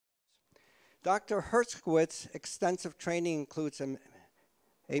Dr. Herskowitz's extensive training includes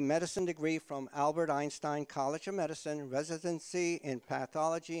a medicine degree from Albert Einstein College of Medicine, residency in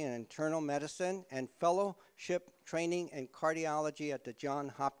pathology and internal medicine, and fellowship training in cardiology at the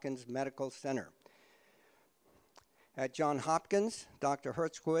Johns Hopkins Medical Center. At Johns Hopkins, Dr.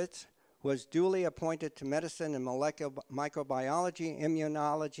 Herskowitz was duly appointed to medicine and molecular microbiology,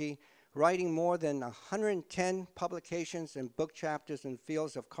 immunology, writing more than 110 publications and book chapters in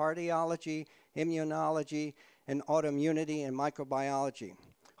fields of cardiology, immunology, and autoimmunity and microbiology.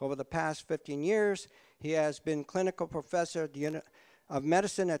 Over the past 15 years, he has been clinical professor of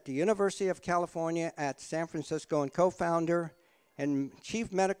medicine at the University of California at San Francisco and co-founder and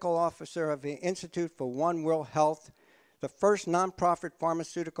chief medical officer of the Institute for One World Health, the first nonprofit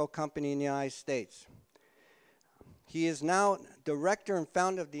pharmaceutical company in the United States. He is now director and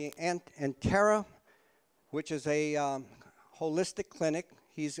founder of the Antera, which is a holistic clinic.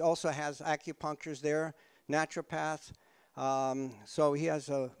 He also has acupuncturists there, naturopaths. So he has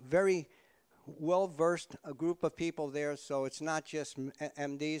a very well-versed group of people there. So it's not just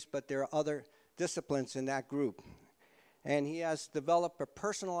MDs, but there are other disciplines in that group. And he has developed a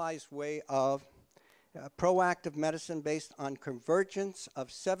personalized way of proactive medicine based on convergence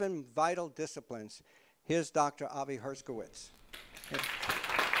of 7 vital disciplines. Here's Dr. Ahvie Herskowitz.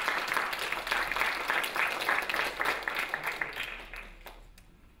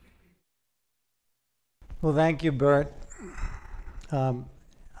 Well, thank you, Bert.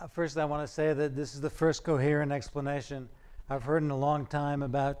 First, I want to say that this is the first coherent explanation I've heard in a long time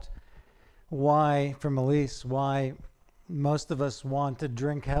about why, from Elise, why most of us want to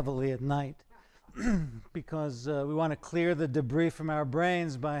drink heavily at night. Because we want to clear the debris from our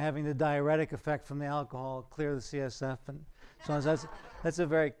brains by having the diuretic effect from the alcohol, clear the CSF, and so on. So that's a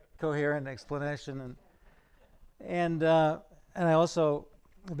very coherent explanation. And I also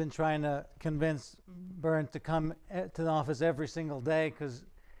have been trying to convince Bernd to come to the office every single day because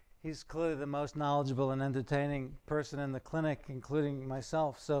he's clearly the most knowledgeable and entertaining person in the clinic, including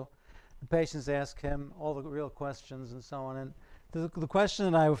myself. So the patients ask him all the real questions and so on. And the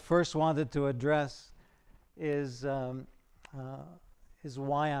question that I first wanted to address is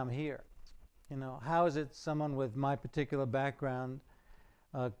why I'm here. You know, how is it someone with my particular background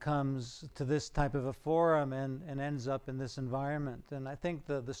comes to this type of a forum and ends up in this environment? And I think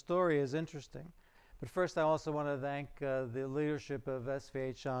the story is interesting. But first, I also want to thank the leadership of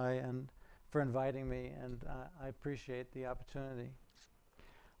SVHI and for inviting me, and I appreciate the opportunity.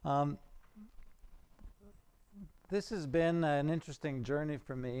 This has been an interesting journey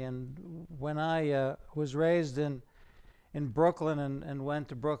for me, and when I was raised in Brooklyn and went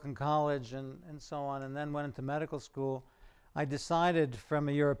to Brooklyn College and so on, and then went into medical school, I decided from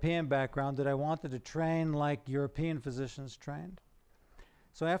a European background that I wanted to train like European physicians trained.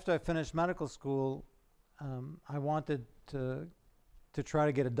 So after I finished medical school, I wanted to try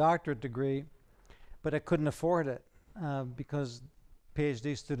to get a doctorate degree, but I couldn't afford it because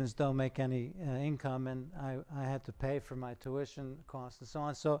PhD students don't make any income, and I had to pay for my tuition costs and so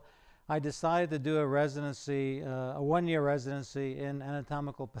on. So I decided to do a residency, a 1-year residency in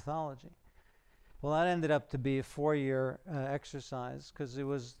anatomical pathology. Well, that ended up to be a 4-year exercise because it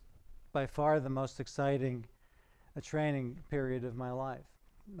was by far the most exciting training period of my life.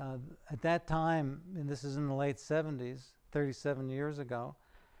 At that time, and this is in the late 70s, 37 years ago,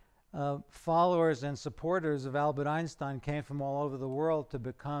 followers and supporters of Albert Einstein came from all over the world to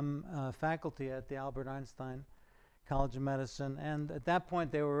become faculty at the Albert Einstein College of Medicine. And at that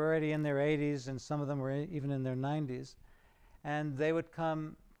point, they were already in their 80s, and some of them were even in their 90s. And they would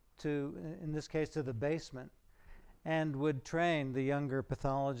come to, in this case, to the basement, and would train the younger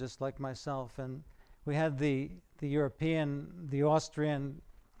pathologists like myself. And we had the European, the Austrian,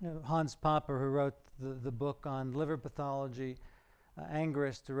 Hans Popper, who wrote the book on liver pathology,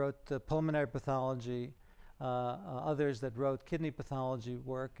 Angrist, who wrote pulmonary pathology, others that wrote kidney pathology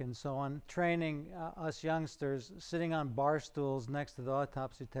work, and so on, training us youngsters, sitting on bar stools next to the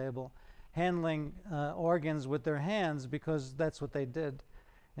autopsy table, handling organs with their hands because that's what they did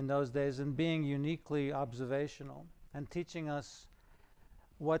in those days, and being uniquely observational and teaching us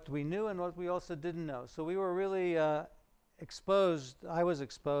what we knew and what we also didn't know. So we were really exposed. I was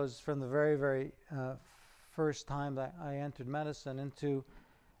exposed from the very, very first time that I entered medicine into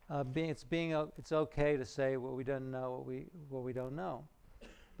it's okay to say what we don't know, what we don't know.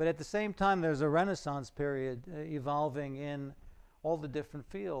 But at the same time, there's a Renaissance period evolving in all the different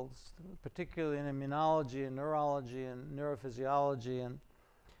fields, particularly in immunology and neurology and neurophysiology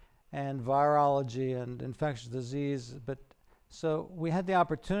and virology and infectious disease. But so we had the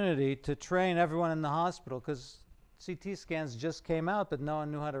opportunity to train everyone in the hospital because CT scans just came out, but no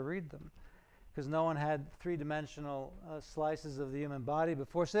one knew how to read them. because no one had three-dimensional slices of the human body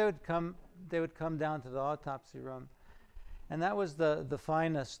before. So they would come down to the autopsy room. And that was the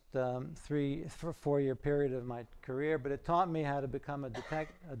finest 3 or 4 year period of my career, but it taught me how to become a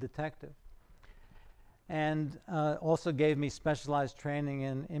detective. And also gave me specialized training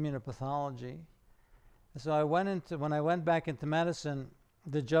in immunopathology. So when I went back into medicine,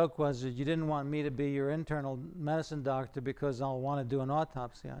 the joke was that you didn't want me to be your internal medicine doctor because I'll want to do an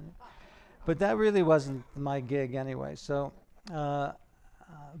autopsy on you. But that really wasn't my gig anyway. So,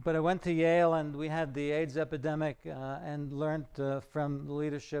 but I went to Yale, and we had the AIDS epidemic, and learned from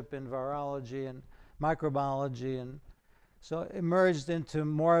leadership in virology and microbiology, and so emerged into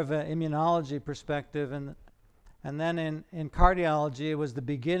more of an immunology perspective. And then in cardiology, it was the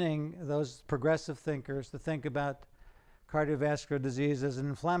beginning, those progressive thinkers, to think about cardiovascular disease as an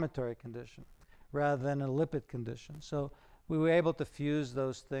inflammatory condition rather than a lipid condition. So we were able to fuse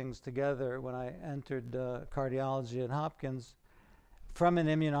those things together when I entered cardiology at Hopkins from an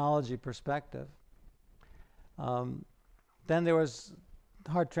immunology perspective. Then there was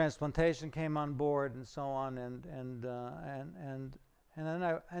heart transplantation came on board and so on, and then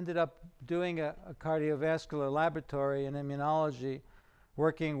I ended up doing a cardiovascular laboratory in immunology,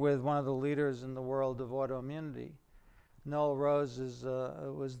 working with one of the leaders in the world of autoimmunity. Noel Rose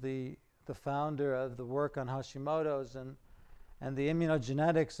was the founder of the work on Hashimoto's and the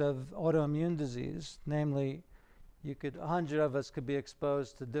immunogenetics of autoimmune disease. Namely, 100 of us could be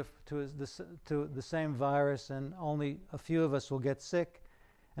exposed to the same virus, and only a few of us will get sick,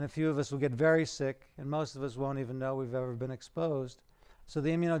 and a few of us will get very sick, and most of us won't even know we've ever been exposed. So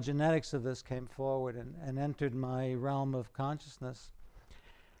the immunogenetics of this came forward and entered my realm of consciousness.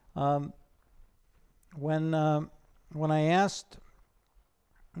 When I asked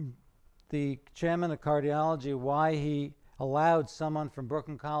the chairman of cardiology why he allowed someone from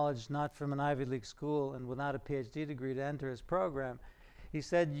Brooklyn College, not from an Ivy League school and without a PhD degree, to enter his program, he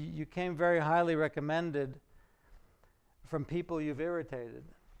said, "You came very highly recommended from people you've irritated."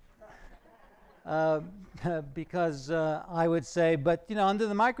 Because I would say, but under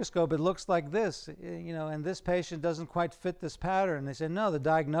the microscope it looks like this, and this patient doesn't quite fit this pattern. And they said, no, the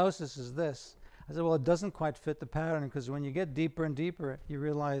diagnosis is this. I said, well, it doesn't quite fit the pattern, because when you get deeper and deeper, you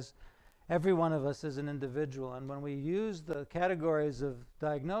realize every one of us is an individual. And when we use the categories of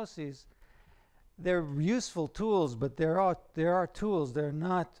diagnoses, they're useful tools, but there are tools. They're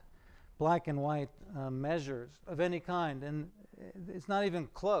not black and white measures of any kind. And it's not even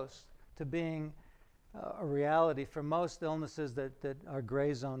close to being a reality for most illnesses that are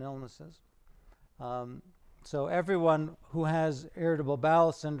gray zone illnesses. So everyone who has irritable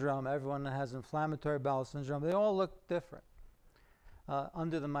bowel syndrome, everyone that has inflammatory bowel syndrome, they all look different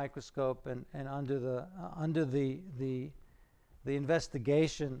under the microscope and under the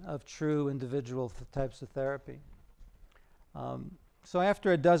investigation of true individual types of therapy. So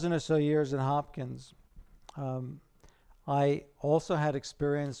after a dozen or so years at Hopkins, I also had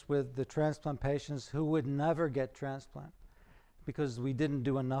experience with the transplant patients who would never get transplant because we didn't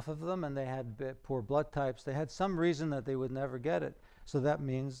do enough of them, and they had poor blood types. They had some reason that they would never get it, so that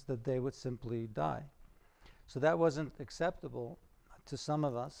means that they would simply die. So that wasn't acceptable to some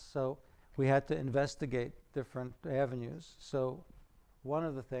of us, so we had to investigate different avenues. So one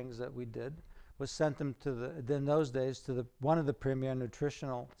of the things that we did was sent them to in those days, to one of the premier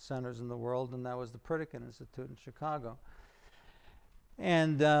nutritional centers in the world, and that was the Pritikin Institute in Chicago.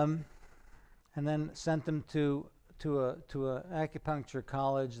 And then sent them to a acupuncture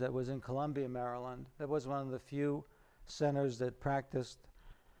college that was in Columbia, Maryland. That was one of the few centers that practiced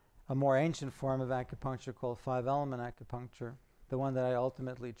a more ancient form of acupuncture called 5-element acupuncture, the one that I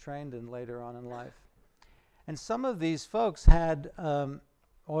ultimately trained in later on in life. And some of these folks had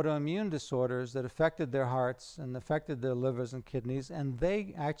autoimmune disorders that affected their hearts and affected their livers and kidneys, and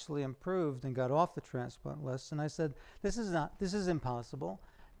they actually improved and got off the transplant list. And I said, this is impossible,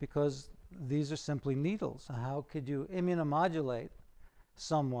 because these are simply needles. How could you immunomodulate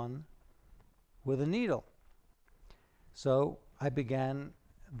someone with a needle? So I began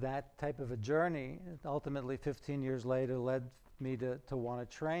that type of a journey. Ultimately, 15 years later, led me to want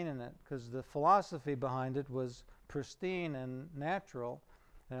to train in it, because the philosophy behind it was pristine and natural,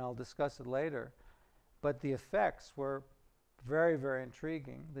 and I'll discuss it later. But the effects were very, very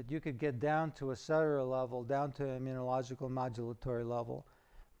intriguing, that you could get down to a cellular level, down to immunological modulatory level,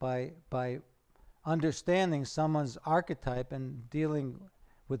 by understanding someone's archetype and dealing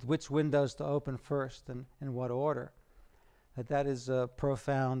with which windows to open first and in what order. That is a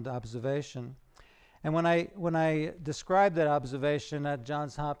profound observation. And when I described that observation at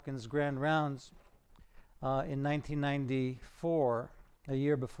Johns Hopkins Grand Rounds in 1994, a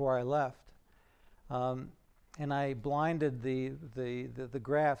year before I left, And I blinded the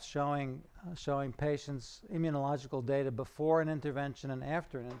graphs showing patients' immunological data before an intervention and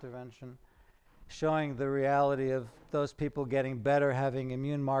after an intervention, showing the reality of those people getting better, having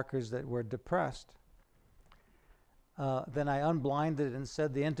immune markers that were depressed. Then I unblinded and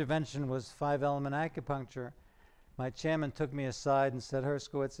said the intervention was 5-element acupuncture. My chairman took me aside and said,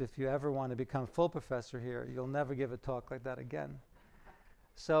 Herskowitz, if you ever want to become full professor here, you'll never give a talk like that again.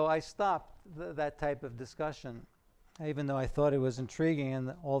 So I stopped that type of discussion, even though I thought it was intriguing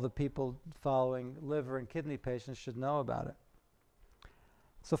and all the people following liver and kidney patients should know about it.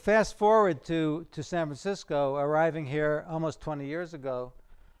 So fast forward to San Francisco, arriving here almost 20 years ago,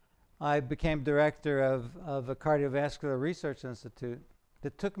 I became director of a cardiovascular research institute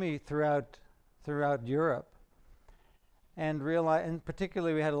that took me throughout Europe, and realized, and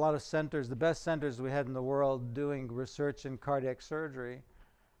particularly we had a lot of centers, the best centers we had in the world doing research in cardiac surgery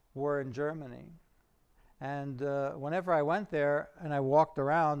were in Germany. And whenever I went there and I walked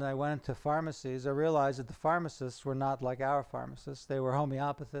around and I went into pharmacies, I realized that the pharmacists were not like our pharmacists. They were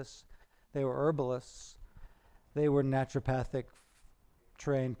homeopathists, they were herbalists, they were naturopathic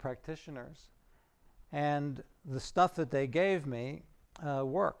trained practitioners. And the stuff that they gave me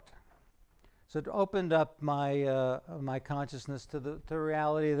worked. So it opened up my consciousness to the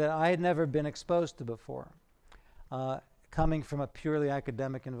reality that I had never been exposed to before. Coming from a purely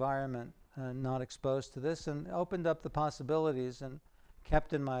academic environment, not exposed to this, and opened up the possibilities and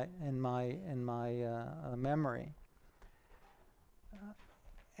kept in my memory.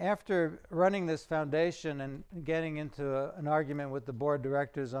 After running this foundation and getting into an argument with the board of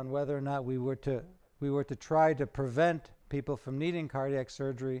directors on whether or not we were to try to prevent people from needing cardiac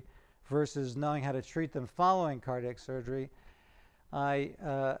surgery versus knowing how to treat them following cardiac surgery,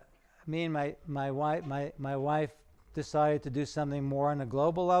 me and my wife decided to do something more on a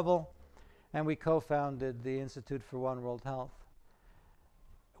global level, and we co-founded the Institute for One World Health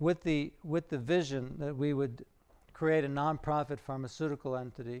with the vision that we would create a nonprofit pharmaceutical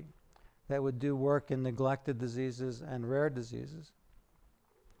entity that would do work in neglected diseases and rare diseases.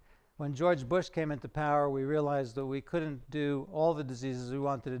 When George Bush came into power, we realized that we couldn't do all the diseases we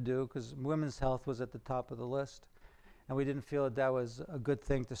wanted to do because women's health was at the top of the list, and we didn't feel that that was a good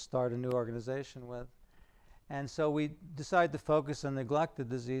thing to start a new organization with. And so we decided to focus on neglected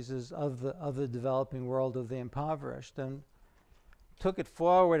diseases of the developing world, of the impoverished, and took it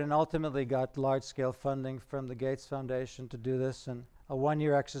forward and ultimately got large-scale funding from the Gates Foundation to do this, and a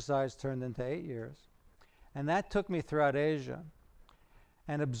one-year exercise turned into 8 years. And that took me throughout Asia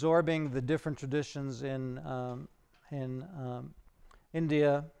and absorbing the different traditions in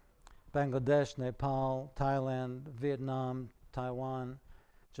India, Bangladesh, Nepal, Thailand, Vietnam, Taiwan,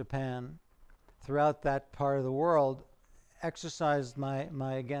 Japan. Throughout that part of the world, exercised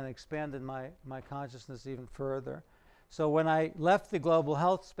again, expanded my consciousness even further. So when I left the global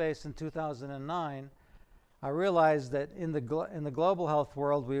health space in 2009, I realized that in the global health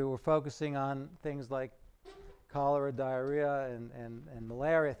world, we were focusing on things like cholera, diarrhea, and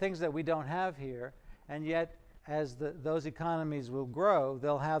malaria, things that we don't have here, and yet as those economies will grow,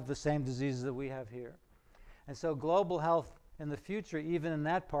 they'll have the same diseases that we have here. And so global health in the future, even in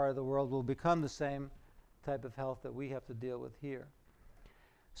that part of the world, will become the same type of health that we have to deal with here.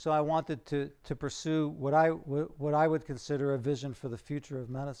 So I wanted to pursue what I would consider a vision for the future of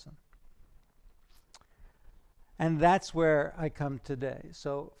medicine. And that's where I come today.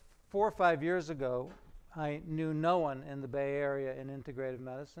 So 4 or 5 years ago, I knew no one in the Bay Area in integrative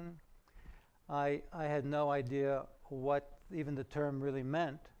medicine. I had no idea what even the term really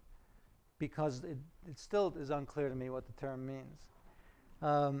meant, because it still is unclear to me what the term means.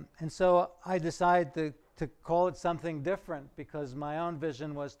 And so I decided to call it something different, because my own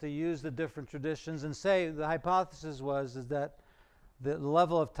vision was to use the different traditions and say the hypothesis is that the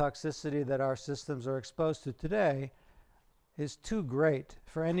level of toxicity that our systems are exposed to today is too great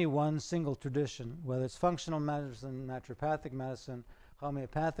for any one single tradition, whether it's functional medicine, naturopathic medicine,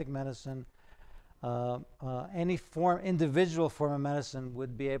 homeopathic medicine, any individual form of medicine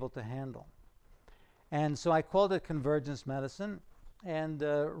would be able to handle. And so I called it convergence medicine, and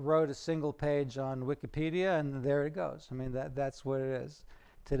wrote a single page on Wikipedia, and there it goes. I mean, that's what it is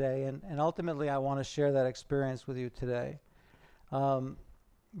today. And ultimately, I want to share that experience with you today.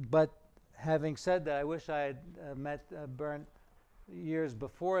 But having said that, I wish I had met Bernd years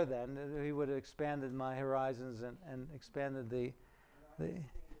before then. He would have expanded my horizons and expanded the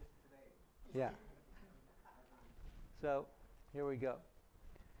yeah. So here we go.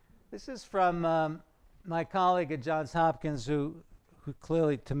 This is from my colleague at Johns Hopkins, who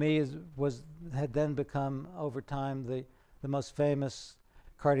clearly, to me, had then become, over time, the most famous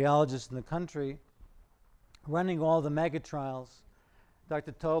cardiologist in the country, running all the mega trials.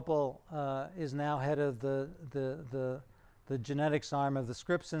 Dr. Opol is now head of the genetics arm of the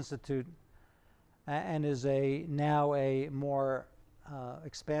Scripps Institute and is now a more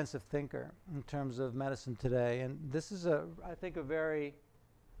expansive thinker in terms of medicine today. And this is, I think, a very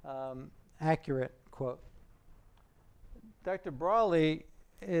accurate quote. Dr. Brawley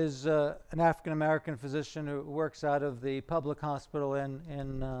is an African-American physician who works out of the public hospital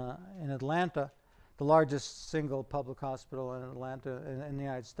in Atlanta, the largest single public hospital in Atlanta in the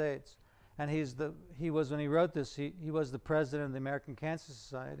United States. And he was, when he wrote this, he was the president of the American Cancer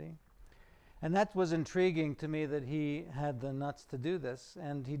Society. And that was intriguing to me, that he had the nuts to do this,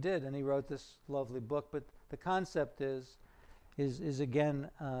 and he did, and he wrote this lovely book. But the concept is again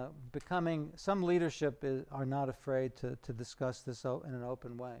becoming, some leadership are not afraid to discuss this in an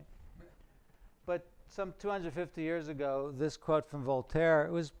open way. But some 250 years ago, this quote from Voltaire,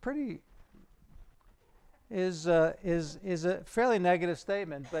 it was pretty, is a fairly negative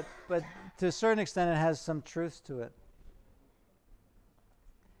statement, but to a certain extent it has some truth to it.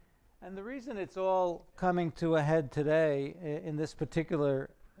 And the reason it's all coming to a head today in this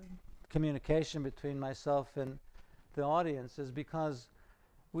particular communication between myself and the audience is because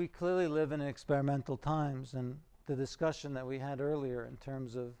we clearly live in experimental times, and the discussion that we had earlier in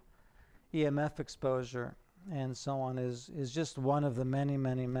terms of EMF exposure and so on is just one of the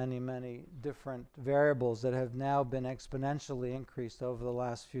many different variables that have now been exponentially increased over the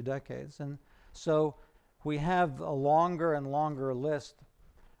last few decades. And so we have a longer and longer list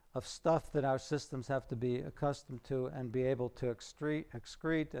of stuff that our systems have to be accustomed to and be able to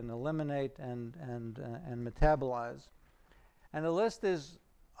excrete and eliminate and metabolize. And the list is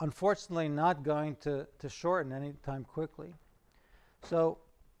unfortunately not going to shorten anytime quickly. So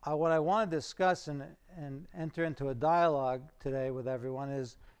what I want to discuss and enter into a dialogue today with everyone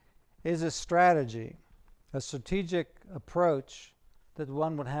is a strategy, a strategic approach that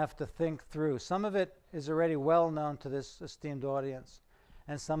one would have to think through. Some of it is already well known to this esteemed audience,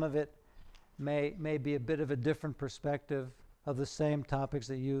 and some of it may be a bit of a different perspective of the same topics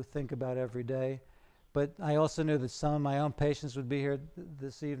that you think about every day. But I also knew that some of my own patients would be here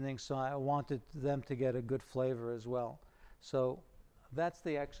this evening, so I wanted them to get a good flavor as well. So that's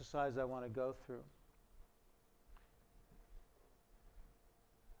the exercise I want to go through.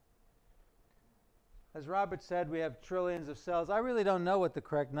 As Robert said, we have trillions of cells. I really don't know what the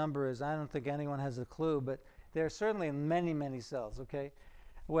correct number is. I don't think anyone has a clue, but there are certainly many cells, okay?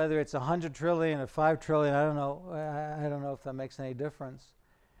 Whether it's 100 trillion or 5 trillion, I don't know. I don't know if that makes any difference.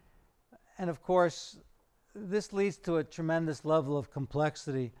 And of course, this leads to a tremendous level of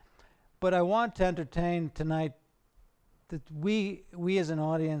complexity. But I want to entertain tonight that we as an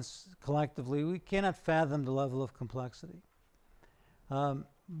audience collectively, we cannot fathom the level of complexity.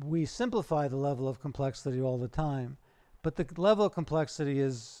 We simplify the level of complexity all the time, but the level of complexity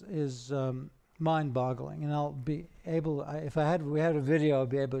is mind-boggling. And I'll be able, if we had a video, I'd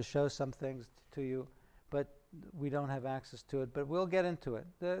be able to show some things to you, but we don't have access to it. But we'll get into it.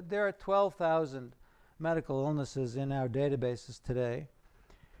 There are 12,000 medical illnesses in our databases today,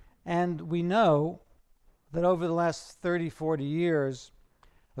 and we know that over the last 30, 40 years,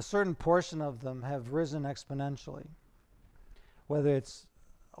 a certain portion of them have risen exponentially. Whether it's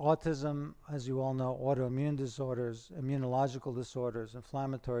autism, as you all know, autoimmune disorders, immunological disorders,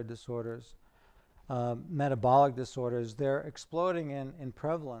 inflammatory disorders, metabolic disorders, they're exploding in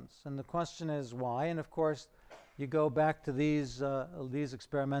prevalence. And the question is why? And of course, you go back to these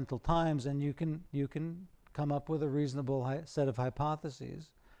experimental times, and you can come up with a reasonable set of hypotheses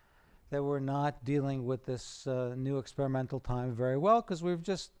that we're not dealing with this new experimental time very well, because we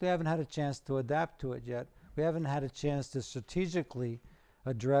haven't had a chance to adapt to it yet. We haven't had a chance to strategically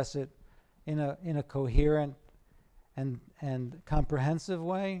address it in a coherent and comprehensive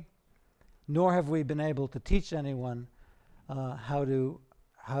way, nor have we been able to teach anyone how to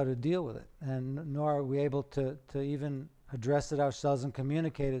deal with it, and nor are we able to even address it ourselves and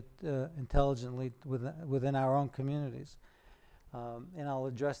communicate it intelligently within our own communities. And I'll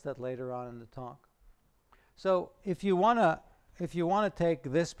address that later on in the talk. So if you want to take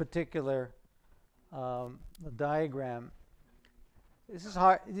this particular diagram, this is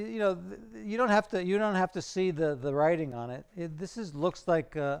hard. You know, you don't have to see the writing on it. This looks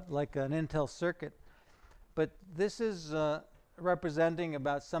like an Intel circuit, but this is representing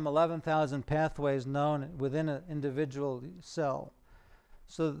about some 11,000 pathways known within an individual cell.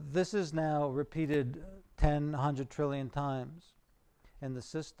 So this is now repeated 10, 100 trillion times in the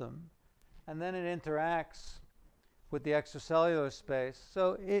system, and then it interacts with the extracellular space.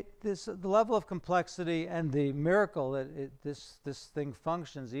 So the level of complexity and the miracle that this thing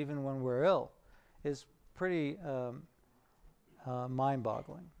functions even when we're ill is pretty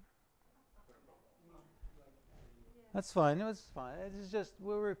mind-boggling. That's fine. It's fine. It's just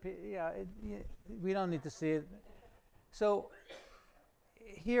we'll repeat. Yeah, we don't need to see it. So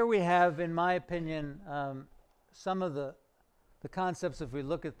here we have, in my opinion, some of the concepts. If we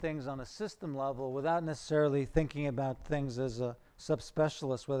look at things on a system level, without necessarily thinking about things as a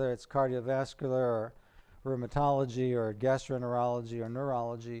subspecialist, whether it's cardiovascular or rheumatology or gastroenterology or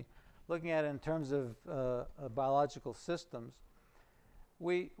neurology, looking at it in terms of biological systems,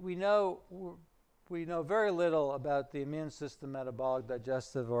 we know very little about the immune system, metabolic,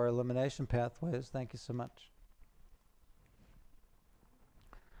 digestive, or elimination pathways. Thank you so much.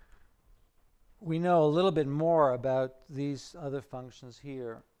 We know a little bit more about these other functions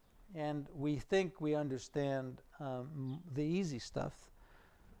here, and we think we understand the easy stuff.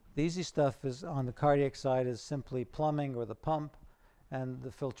 The easy stuff is on the cardiac side is simply plumbing or the pump, and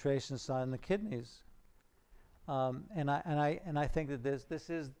the filtration side and the kidneys. And I think that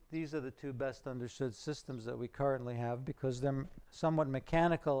these are the two best understood systems that we currently have, because they're somewhat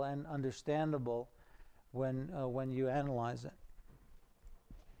mechanical and understandable when you analyze it.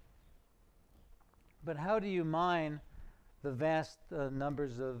 But how do you mine the vast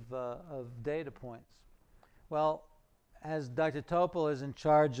numbers of data points? Well, as Dr. Opol is in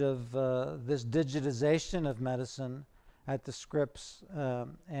charge of this digitization of medicine at the Scripps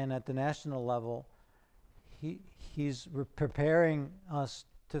and at the national level, he's preparing us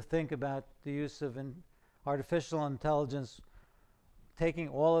to think about the use of artificial intelligence, taking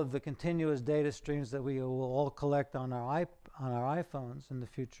all of the continuous data streams that we will all collect on our iPhones in the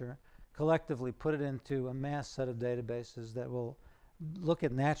future, collectively put it into a mass set of databases that will look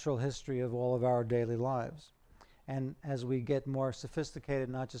at natural history of all of our daily lives. And as we get more sophisticated,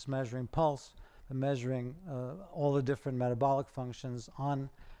 not just measuring pulse, but measuring all the different metabolic functions on,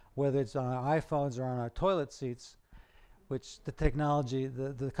 whether it's on our iPhones or on our toilet seats, which the technology,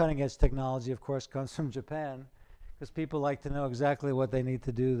 the cutting edge technology, of course, comes from Japan, because people like to know exactly what they need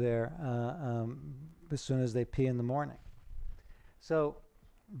to do there as soon as they pee in the morning. So,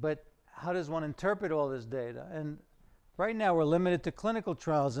 but how does one interpret all this data? And right now we're limited to clinical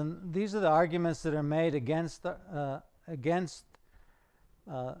trials, and these are the arguments that are made against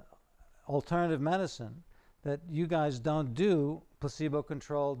alternative medicine, that you guys don't do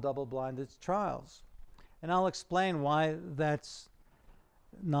placebo-controlled, double-blinded trials. And I'll explain why that's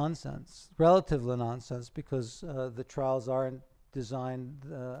nonsense, relatively nonsense, because the trials aren't designed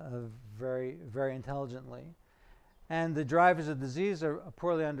very, very intelligently. And the drivers of disease are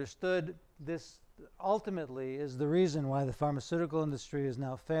poorly understood. This ultimately is the reason why the pharmaceutical industry is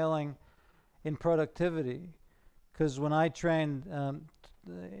now failing in productivity. Because when I trained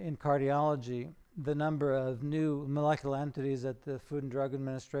in cardiology, the number of new molecular entities at the Food and Drug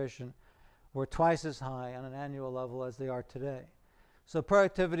Administration were twice as high on an annual level as they are today. So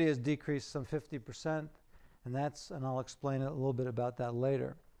productivity has decreased some 50%, and I'll explain a little bit about that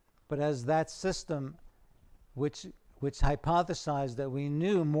later. But as that system, which hypothesized that we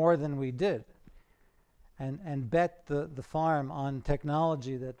knew more than we did, and bet the farm on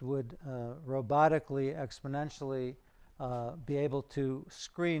technology that would robotically, exponentially be able to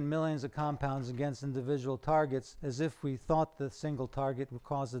screen millions of compounds against individual targets as if we thought the single target would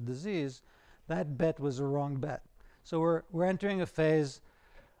cause the disease, that bet was a wrong bet. So we're entering a phase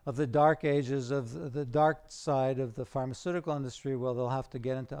of the dark ages, of the dark side of the pharmaceutical industry, where they'll have to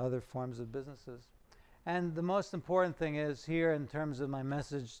get into other forms of businesses. And the most important thing is here, in terms of my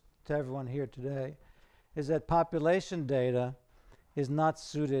message to everyone here today, is that population data is not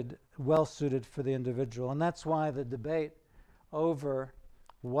well suited for the individual. And that's why the debate over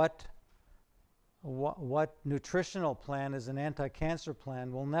what nutritional plan is an anti-cancer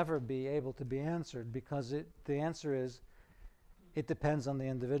plan will never be able to be answered, because the answer is it depends on the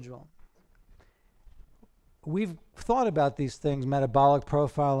individual. We've thought about these things, metabolic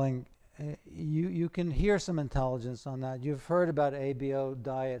profiling. You can hear some intelligence on that. You've heard about ABO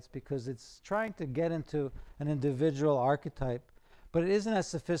diets, because it's trying to get into an individual archetype, but it isn't as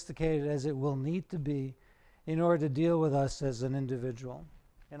sophisticated as it will need to be in order to deal with us as an individual.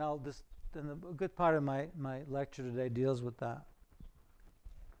 And a good part of my lecture today deals with that.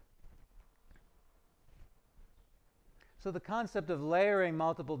 So the concept of layering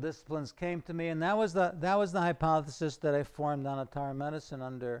multiple disciplines came to me, and that was the hypothesis that I formed Anatara medicine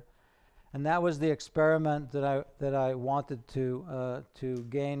under. And that was the experiment that I wanted to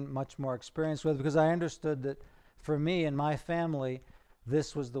gain much more experience with, because I understood that for me and my family,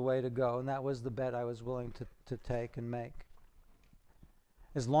 this was the way to go, and that was the bet I was willing to take and make.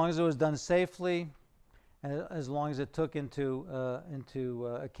 As long as it was done safely, and as long as it took into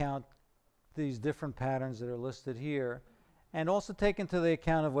account these different patterns that are listed here, and also take into the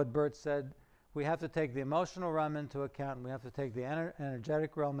account of what Bert said. We have to take the emotional realm into account, and we have to take the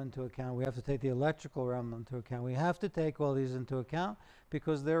energetic realm into account. We have to take the electrical realm into account. We have to take all these into account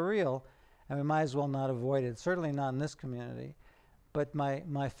because they're real, and we might as well not avoid it, certainly not in this community. But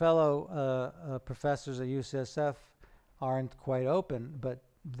my fellow professors at UCSF aren't quite open, but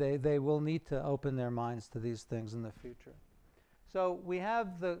they will need to open their minds to these things in the future. So we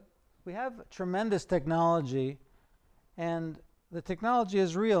have tremendous technology, and the technology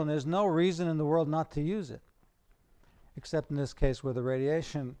is real, and there's no reason in the world not to use it, except in this case where the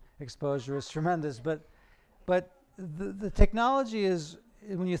radiation exposure is tremendous. But the technology is,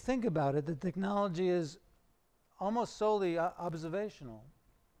 when you think about it, the technology is almost solely observational.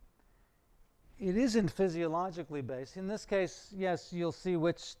 It isn't physiologically based. In this case, yes, you'll see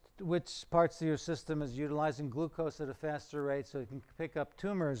which parts of your system is utilizing glucose at a faster rate, so you can pick up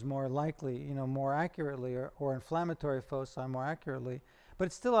tumors more likely, more accurately, or inflammatory foci more accurately. But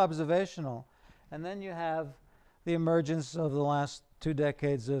it's still observational. And then you have the emergence of the last 2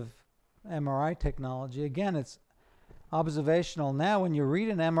 decades of MRI technology. Again, it's observational. Now, when you read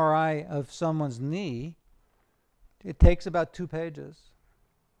an MRI of someone's knee, it takes about 2 pages.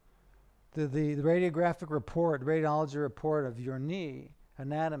 The radiographic report, radiology report of your knee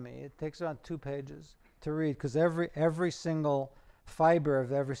anatomy, it takes about 2 pages to read, because every single fiber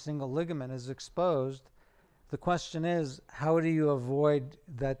of every single ligament is exposed. The question is, how do you avoid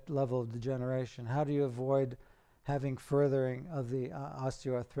that level of degeneration? How do you avoid having furthering of the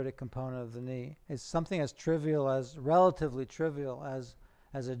osteoarthritic component of the knee? It's something as trivial as, relatively trivial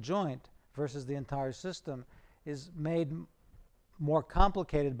as a joint versus the entire system is made more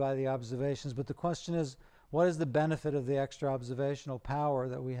complicated by the observations. But the question is, what is the benefit of the extra observational power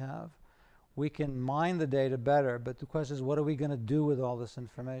that we have? We can mine the data better, but the question is, what are we going to do with all this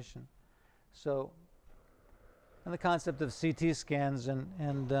information? So, and the concept of CT scans,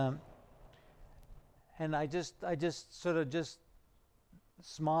 and I just sort of just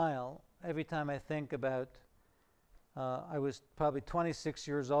smile every time I think about. I was probably 26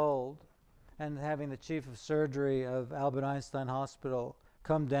 years old, and having the chief of surgery of Albert Einstein Hospital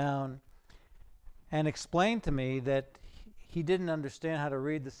come down and explain to me that he didn't understand how to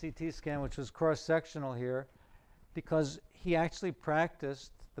read the CT scan, which was cross-sectional here, because he actually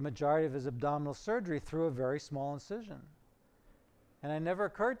practiced the majority of his abdominal surgery through a very small incision. And it never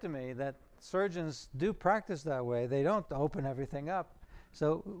occurred to me that surgeons do practice that way. They don't open everything up.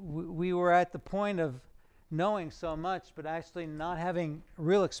 So we were at the point of knowing so much, but actually not having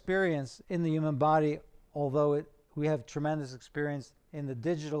real experience in the human body, although we have tremendous experience in the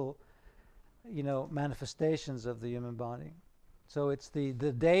digital, manifestations of the human body. So it's the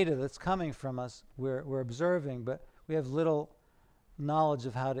data that's coming from us we're observing, but we have little knowledge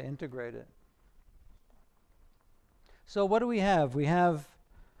of how to integrate it. So what do we have? We have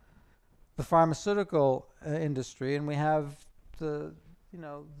the pharmaceutical industry, and we have the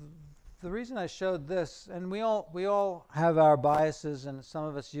reason I showed this, and we all have our biases, and some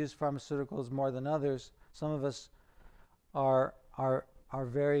of us use pharmaceuticals more than others. Some of us are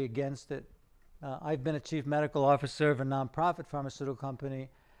very against it. I've been a chief medical officer of a nonprofit pharmaceutical company.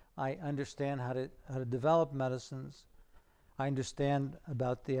 I understand how to develop medicines. I understand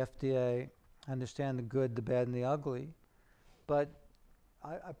about the FDA. I understand the good, the bad, and the ugly. But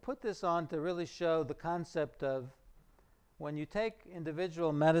I put this on to really show the concept of, when you take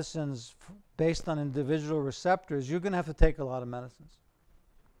individual medicines based on individual receptors, you're going to have to take a lot of medicines.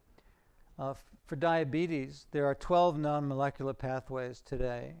 For diabetes, there are 12 known molecular pathways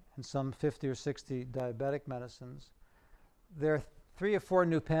today, and some 50 or 60 diabetic medicines. There are 3 or 4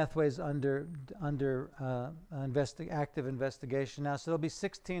 new pathways under active investigation now, so there'll be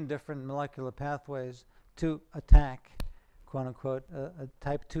 16 different molecular pathways to attack, quote unquote, a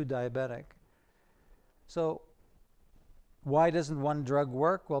type 2 diabetic. So why doesn't one drug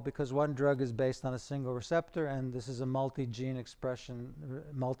work? Well, because one drug is based on a single receptor, and this is a multi-gene expression,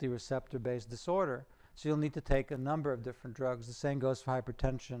 multi-receptor based disorder. So you'll need to take a number of different drugs. The same goes for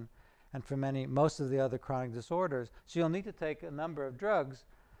hypertension and for most of the other chronic disorders. So you'll need to take a number of drugs.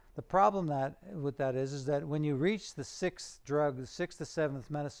 The problem with that is that when you reach the 6th drug, the 6th to 7th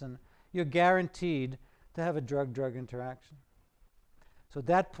medicine, you're guaranteed to have a drug-drug interaction. So at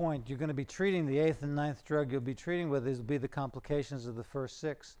that point, you're going to be treating the 8th and 9th drug you'll be treating with. These will be the complications of the first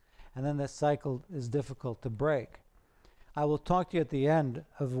 6. And then that cycle is difficult to break. I will talk to you at the end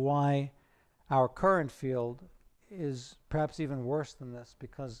of why our current field is perhaps even worse than this,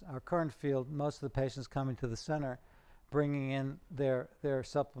 because our current field, most of the patients coming to the center, bringing in their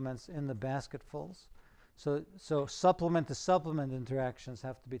supplements in the basketfuls. So supplement to supplement interactions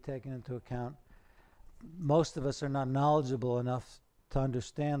have to be taken into account. Most of us are not knowledgeable enough to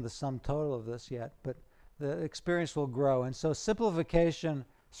understand the sum total of this yet, but the experience will grow. And so simplification,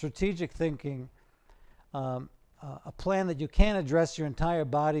 strategic thinking, a plan that you can't address your entire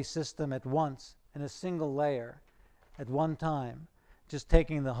body system at once in a single layer at one time, just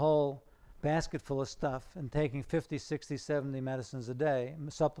taking the whole basket full of stuff and taking 50, 60, 70 medicines a day,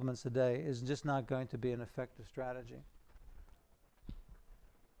 supplements a day, is just not going to be an effective strategy.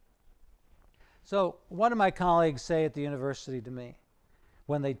 So what do my colleagues say at the university to me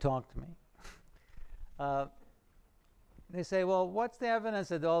when they talk to me? They say, well, what's the evidence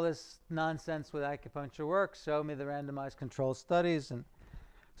that all this nonsense with acupuncture works? Show me the randomized controlled studies. And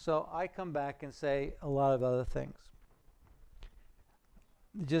so I come back and say a lot of other things.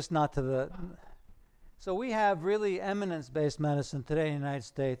 Just not to the... So we have really eminence-based medicine today in the United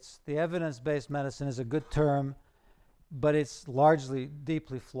States. The evidence-based medicine is a good term, but it's largely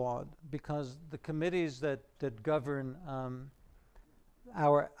deeply flawed because the committees that govern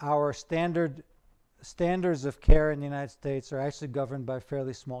our standards of care in the United States are actually governed by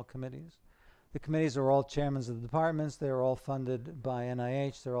fairly small committees. The committees are all chairmen of the departments. They're all funded by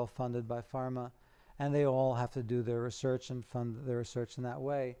NIH. They're all funded by pharma. And they all have to do their research and fund their research in that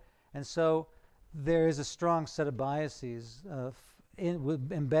way. And so there is a strong set of biases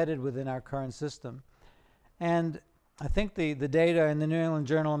embedded within our current system. And I think the data in the New England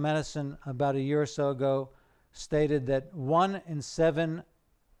Journal of Medicine about a year or so ago stated that 1 in 7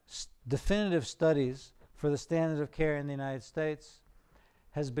 definitive studies for the standard of care in the United States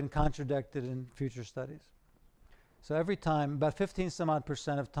has been contradicted in future studies. So every time, about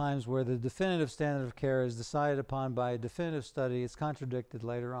 15% of times where the definitive standard of care is decided upon by a definitive study, it's contradicted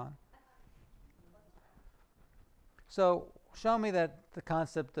later on. So show me that the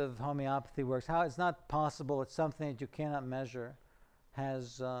concept of homeopathy works. How it's not possible, it's something that you cannot measure.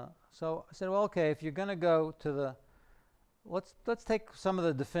 So I said, well, okay, if you're going to go to the, let's take some of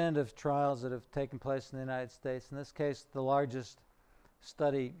the definitive trials that have taken place in the United States. In this case, the largest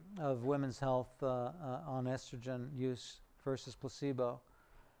study of women's health on estrogen use versus placebo.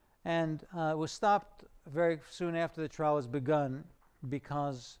 And it was stopped very soon after the trial was begun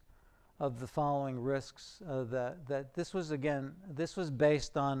because of the following risks. That this was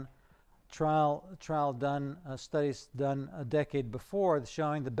based on studies done a decade before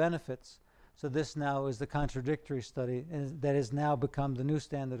showing the benefits. So this now is the contradictory study that has now become the new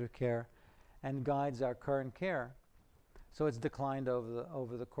standard of care and guides our current care. So it's declined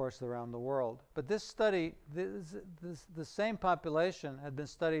over the course around the world. But this study, the same population had been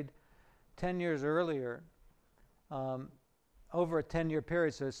studied 10 years earlier, over a 10-year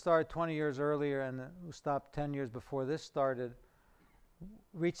period. So it started 20 years earlier and it stopped 10 years before this started,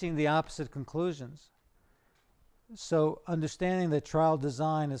 reaching the opposite conclusions. So understanding that trial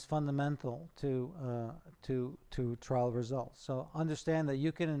design is fundamental to trial results. So understand that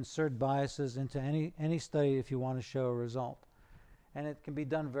you can insert biases into any study if you want to show a result. And it can be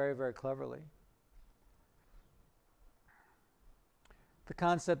done very, very cleverly. The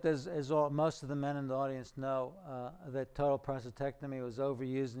concept, as most of the men in the audience know, that total prostatectomy was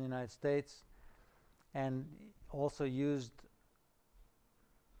overused in the United States and also used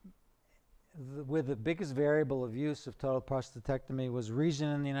with the biggest variable of use of total prostatectomy was region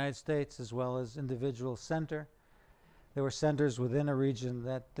in the United States as well as individual center. There were centers within a region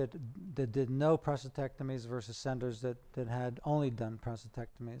that did no prostatectomies versus centers that had only done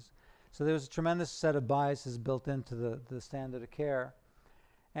prostatectomies. So there was a tremendous set of biases built into the standard of care.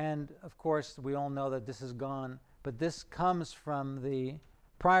 And of course, we all know that this is gone, but this comes from the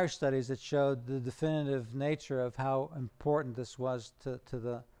prior studies that showed the definitive nature of how important this was to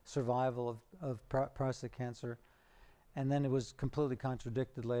the survival of prostate cancer, and then it was completely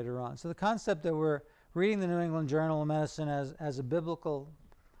contradicted later on. So the concept that we're reading the New England Journal of Medicine as a biblical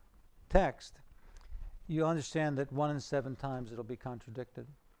text, you understand that 1 in 7 times it'll be contradicted.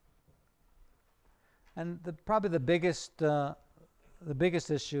 And probably the biggest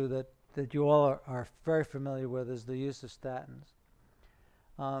issue that you all are very familiar with is the use of statins.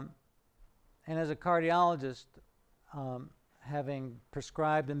 And as a cardiologist, having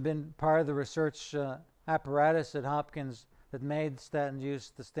prescribed and been part of the research apparatus at Hopkins that made statin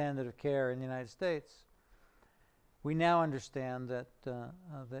use the standard of care in the United States, we now understand that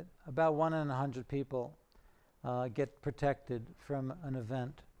about 1 in 100 people get protected from an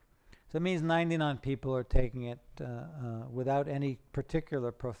event. So it means 99 people are taking it without any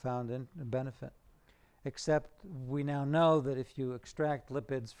particular profound benefit, except we now know that if you extract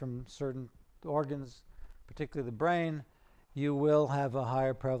lipids from certain organs, particularly the brain, you will have a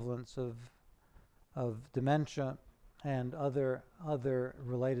higher prevalence of dementia and other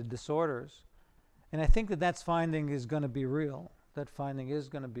related disorders. And I think that finding is going to be real. That finding is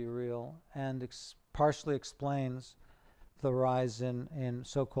going to be real and partially explains the rise in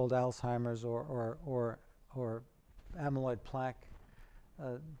so-called Alzheimer's or amyloid plaque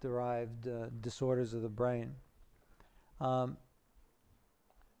derived disorders of the brain.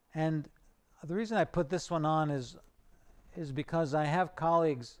 And the reason I put this one on is because I have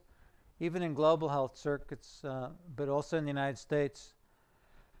colleagues, even in global health circuits, but also in the United States,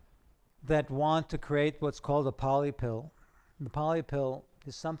 that want to create what's called a polypill. The polypill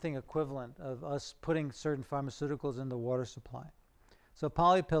is something equivalent of us putting certain pharmaceuticals in the water supply. So a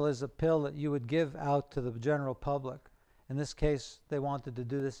polypill is a pill that you would give out to the general public. In this case, they wanted to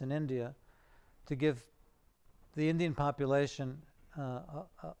do this in India, to give the Indian population a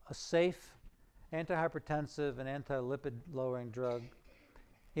safe antihypertensive and anti-lipid lowering drug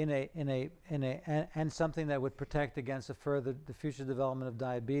and something that would protect against the future development of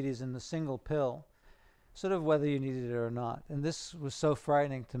diabetes in the single pill, sort of whether you needed it or not. And this was so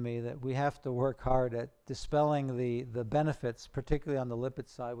frightening to me that we have to work hard at dispelling the benefits, particularly on the lipid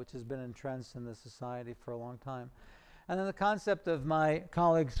side, which has been entrenched in the society for a long time. And then the concept of my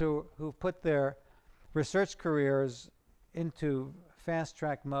colleagues who put their research careers into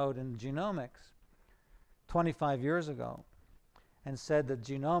fast-track mode in genomics 25 years ago and said that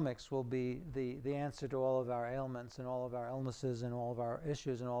genomics will be the answer to all of our ailments and all of our illnesses and all of our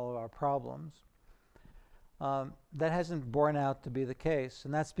issues and all of our problems. That hasn't borne out to be the case,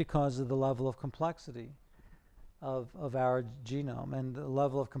 and that's because of the level of complexity of our genome. And the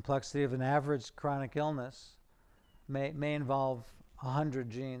level of complexity of an average chronic illness may involve 100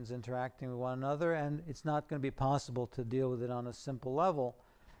 genes interacting with one another, and it's not going to be possible to deal with it on a simple level.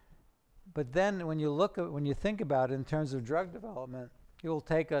 But then when you think about it in terms of drug development, it will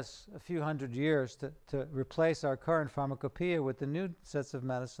take us a few hundred years to replace our current pharmacopoeia with the new sets of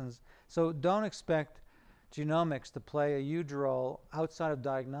medicines. So don't expect genomics to play a huge role outside of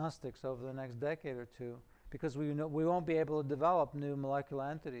diagnostics over the next decade or two, because we won't be able to develop new molecular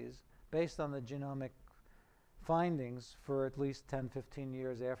entities based on the genomic findings for at least 10, 15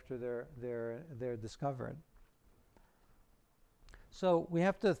 years after they're discovered. So we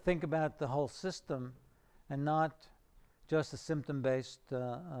have to think about the whole system and not just a symptom-based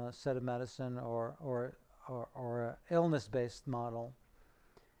set of medicine or an illness-based model.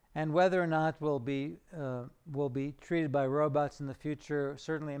 And whether or not we'll be treated by robots in the future,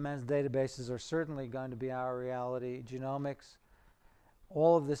 certainly immense databases are certainly going to be our reality. Genomics,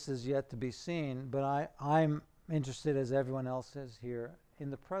 all of this is yet to be seen, but I'm interested, as everyone else is here, in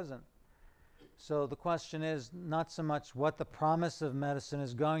the present. So the question is not so much what the promise of medicine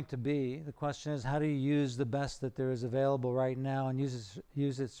is going to be. The question is, how do you use the best that there is available right now and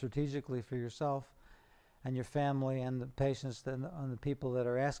use it strategically for yourself and your family and the patients and the people that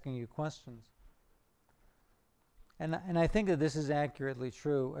are asking you questions. And I think that this is accurately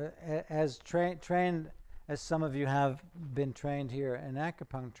true. As trained as some of you have been trained here in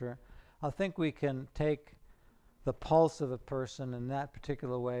acupuncture, I think we can take the pulse of a person in that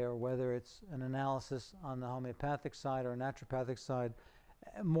particular way, or whether it's an analysis on the homeopathic side or naturopathic side,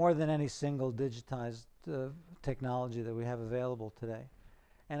 more than any single digitized technology that we have available today.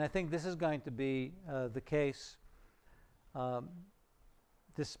 And I think this is going to be the case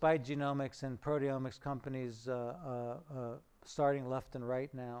despite genomics and proteomics companies starting left and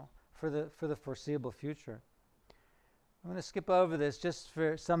right now for the foreseeable future. I'm going to skip over this just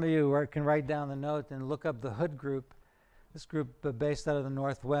for some of you who can write down the note and look up the Hood group. This group based out of the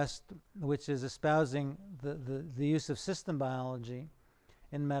Northwest, which is espousing the use of system biology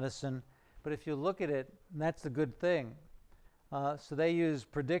in medicine. But if you look at it, that's the good thing. So they use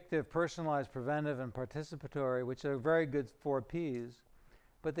predictive, personalized, preventive, and participatory, which are very good 4 Ps.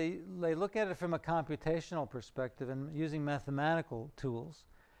 But they look at it from a computational perspective and using mathematical tools.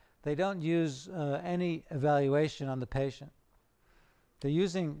 They don't use any evaluation on the patient. They're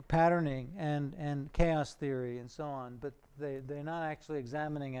using patterning and chaos theory and so on, but they're not actually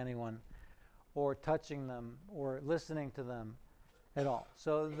examining anyone or touching them or listening to them at all.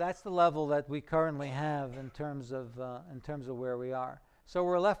 So that's the level that we currently have in terms of where we are. So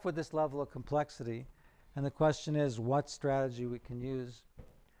we're left with this level of complexity, and the question is what strategy we can use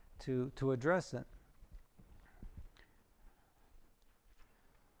to address it.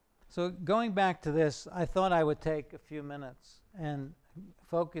 So going back to this, I thought I would take a few minutes and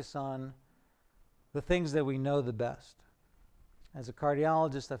focus on the things that we know the best. As a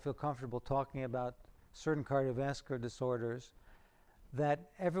cardiologist, I feel comfortable talking about certain cardiovascular disorders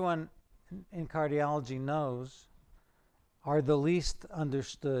that everyone in cardiology knows are the least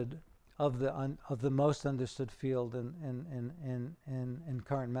understood of the most understood field in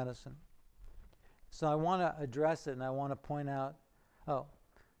current medicine. So I want to address it, and I want to point out.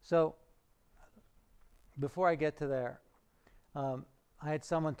 So before I get to there, I had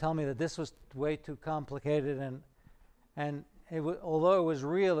someone tell me that this was way too complicated, and although it was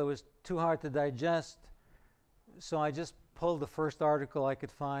real, it was too hard to digest. So I just pulled the first article I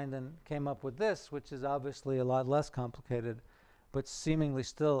could find and came up with this, which is obviously a lot less complicated, but seemingly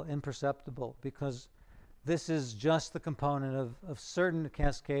still imperceptible, because this is just the component of certain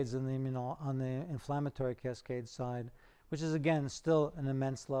cascades on the inflammatory cascade side, which is, again, still an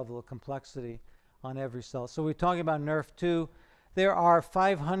immense level of complexity on every cell. So we're talking about NRF2. There are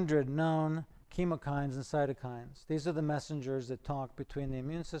 500 known chemokines and cytokines. These are the messengers that talk between the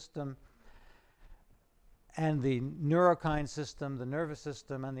immune system and the neurokine system, the nervous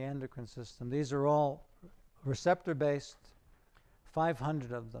system, and the endocrine system. These are all receptor-based,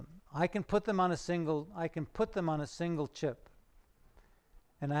 500 of them. I can put them on a single chip.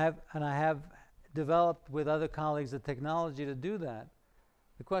 And I have developed with other colleagues the technology to do that.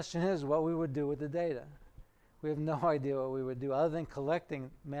 The question is what we would do with the data. We have no idea what we would do other than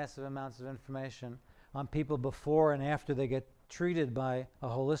collecting massive amounts of information on people before and after they get treated by a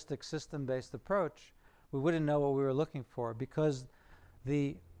holistic system-based approach. We wouldn't know what we were looking for, because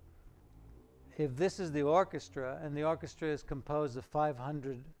if this is the orchestra, and the orchestra is composed of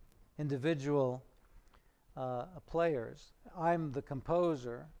 500 individual players, I'm the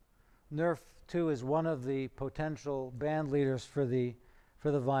composer. NRF2 is one of the potential band leaders for the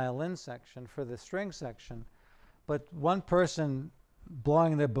violin section, for the string section. But one person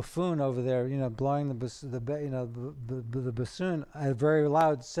blowing the buffoon over there, blowing the bassoon very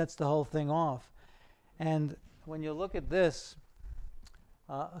loud, sets the whole thing off. And when you look at this,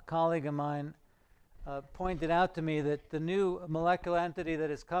 a colleague of mine pointed out to me that the new molecular entity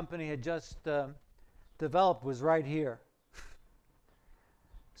that his company had just developed was right here.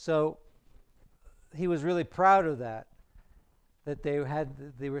 So he was really proud of that they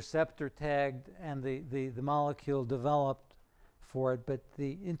had the receptor tagged and the molecule developed for it, but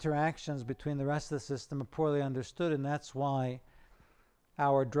the interactions between the rest of the system are poorly understood, and that's why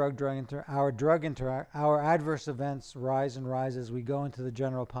our adverse events rise and rise as we go into the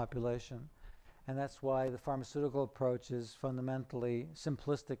general population. And that's why the pharmaceutical approach is fundamentally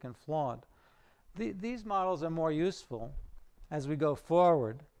simplistic and flawed. These models are more useful as we go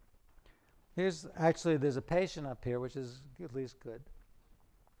forward. There's a patient up here, which is at least good.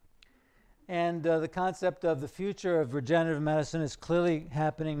 And the concept of the future of regenerative medicine is clearly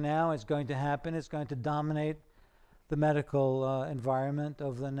happening now. It's going to happen. It's going to dominate the medical environment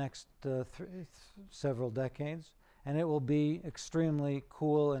over the next several decades. And it will be extremely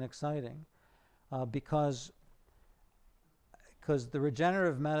cool and exciting because the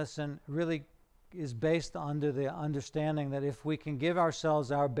regenerative medicine really is based under the understanding that if we can give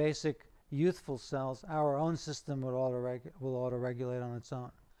ourselves our basic youthful cells, our own system will auto-regulate on its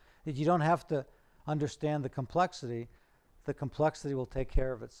own. That you don't have to understand the complexity will take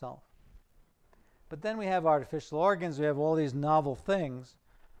care of itself. But then we have artificial organs, we have all these novel things,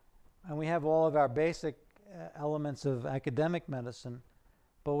 and we have all of our basic elements of academic medicine,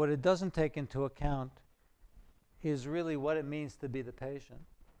 but what it doesn't take into account is really what it means to be the patient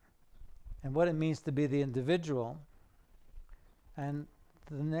and what it means to be the individual. And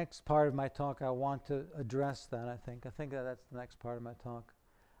the next part of my talk, I want to address that, I think. I think that's the next part of my talk.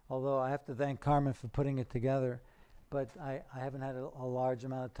 Although I have to thank Carmen for putting it together, but I haven't had a large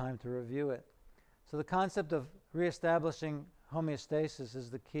amount of time to review it. So the concept of reestablishing homeostasis is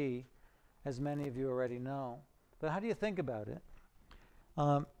the key, as many of you already know. But how do you think about it?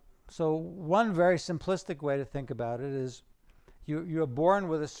 So one very simplistic way to think about it is you're born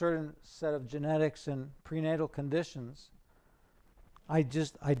with a certain set of genetics and prenatal conditions. I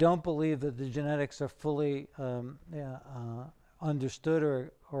don't believe that the genetics are fully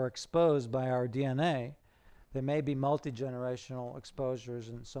understood or exposed by our DNA. There may be multi-generational exposures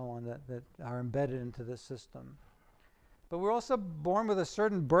and so on that are embedded into this system. But we're also born with a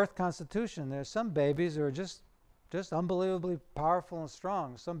certain birth constitution. There are some babies who are just unbelievably powerful and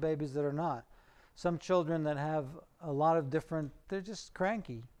strong. Some babies that are not. Some children that have a lot of different, they're just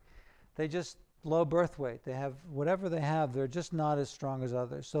cranky. They just low birth weight. They have whatever they have, they're just not as strong as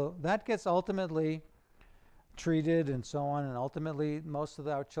others. So that gets ultimately treated and so on, and ultimately most of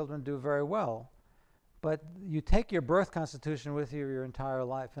our children do very well. But you take your birth constitution with you your entire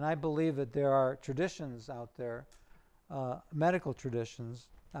life. And I believe that there are traditions out there, medical traditions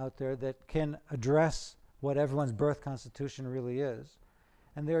out there, that can address what everyone's birth constitution really is.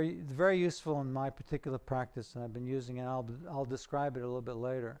 And they're very useful in my particular practice, and I've been using it, and I'll describe it a little bit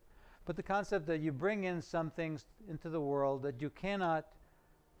later. but the concept that you bring in some things into the world that you cannot,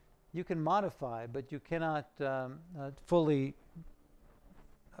 you can modify, but you cannot fully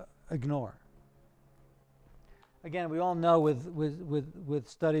ignore. Again, we all know with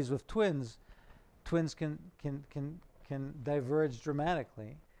studies with twins can diverge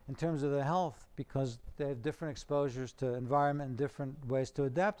dramatically in terms of their health because they have different exposures to environment and different ways to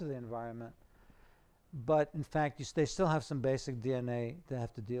adapt to the environment. But in fact, they still have some basic DNA they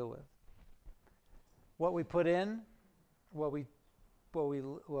have to deal with. What we put in, how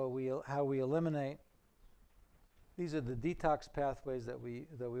we eliminate, these are the detox pathways that we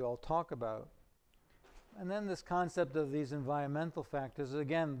all talk about. And then this concept of these environmental factors,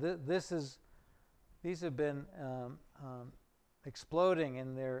 again, these have been exploding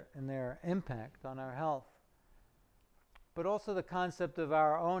in their impact on our health. But also the concept of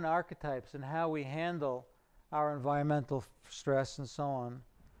our own archetypes and how we handle our environmental stress and so on.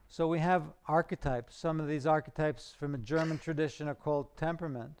 So we have archetypes. Some of these archetypes from a German tradition are called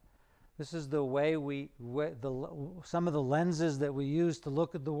temperament. This is the way some of the lenses that we use to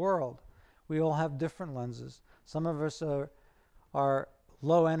look at the world. We all have different lenses. Some of us are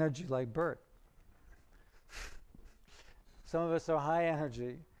low energy, like Bert. Some of us are high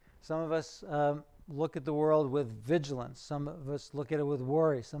energy. Some of us look at the world with vigilance. Some of us look at it with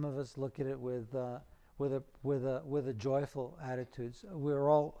worry. Some of us look at it with a joyful attitude. We're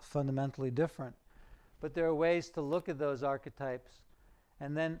all fundamentally different. But there are ways to look at those archetypes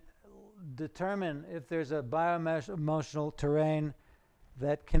and then determine if there's a bio-emotional terrain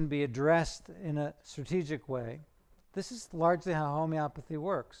that can be addressed in a strategic way. This is largely how homeopathy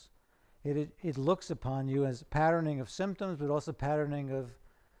works. It looks upon you as patterning of symptoms, but also patterning of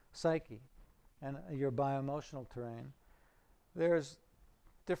psyche and your bio-emotional terrain. There's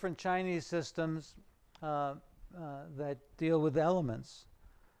different Chinese systems that deal with elements.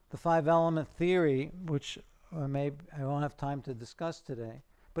 The 5-element theory, which I won't have time to discuss today,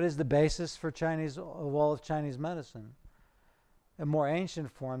 but is the basis for all of Chinese medicine. A more ancient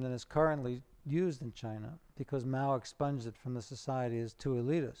form than is currently used in China because Mao expunged it from the society as too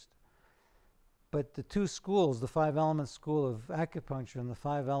elitist. But the two schools, the 5-element school of acupuncture and the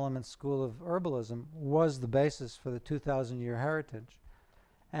 5-element school of herbalism, was the basis for the 2,000-year heritage.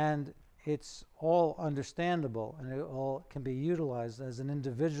 And it's all understandable, and it all can be utilized as an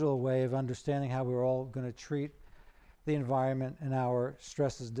individual way of understanding how we're all going to treat the environment and our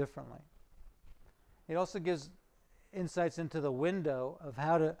stresses differently. It also gives insights into the window of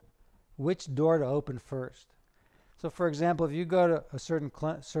which door to open first. So, for example, if you go to a certain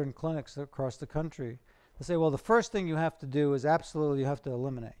clinics across the country, they say, well, the first thing you have to do is absolutely you have to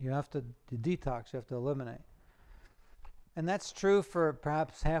eliminate. You have to detox. You have to eliminate. And that's true for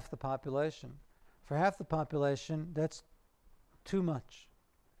perhaps half the population. For half the population, that's too much.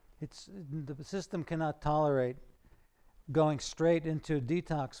 The system cannot tolerate going straight into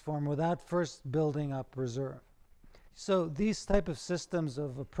detox form without first building up reserve. So these type of systems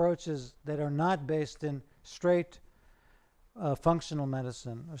of approaches that are not based in straight functional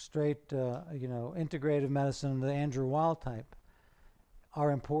medicine or straight integrative medicine, the Andrew Weil type,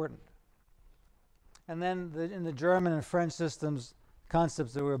 are important. And then in the German and French systems,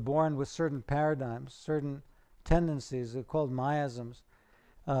 concepts that were born with certain paradigms, certain tendencies, they're called miasms.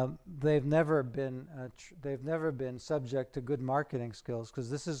 They've never been subject to good marketing skills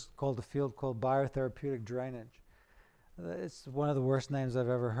because this is called a field called biotherapeutic drainage. It's one of the worst names I've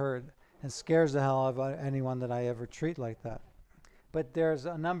ever heard and scares the hell out of anyone that I ever treat like that. But there's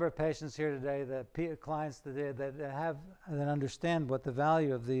a number of patients here today, clients today that understand what the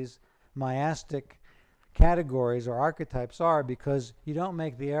value of these miastic categories or archetypes are, because you don't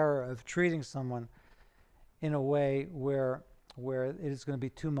make the error of treating someone in a way where it is going to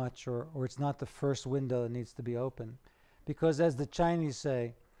be too much or it's not the first window that needs to be open. Because as the Chinese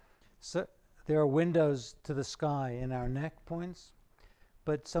say, there are windows to the sky in our neck points,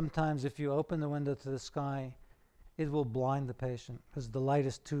 but sometimes if you open the window to the sky, it will blind the patient because the light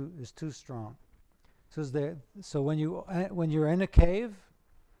is too strong. So when you're in a cave,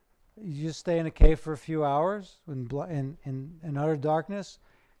 you just stay in a cave for a few hours in utter darkness.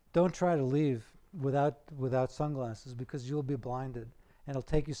 Don't try to leave without sunglasses because you'll be blinded and it'll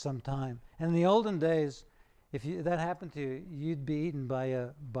take you some time. And in the olden days, if that happened to you, you'd be eaten by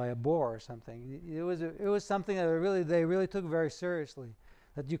a boar or something. It was something that they really took very seriously,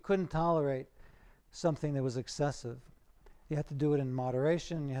 that you couldn't tolerate something that was excessive. You have to do it in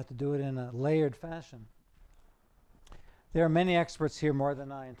moderation. You have to do it in a layered fashion. There are many experts here, more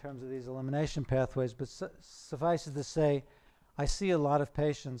than I, in terms of these elimination pathways, but suffice it to say, I see a lot of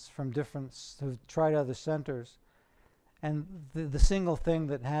patients from who've tried other centers, And the single thing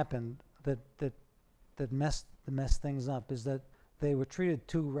that happened that messed things up is that they were treated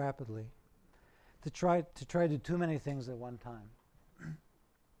too rapidly, to try to do too many things at one time.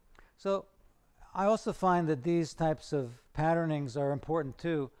 So I also find that these types of patternings are important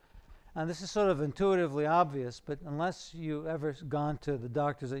too. And this is sort of intuitively obvious, but unless you ever gone to the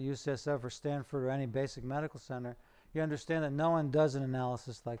doctors at UCSF or Stanford or any basic medical center, you understand that no one does an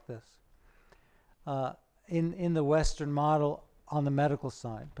analysis like this. In the Western model on the medical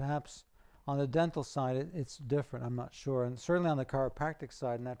side. Perhaps on the dental side it's different, I'm not sure. And certainly on the chiropractic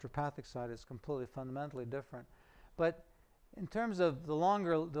side, naturopathic side, it's completely fundamentally different. But in terms of the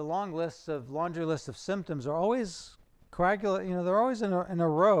long lists of laundry lists of symptoms are always coagulate, they're always in a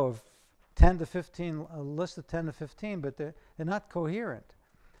row of 10 to 15, a list of 10 to 15, but they're not coherent.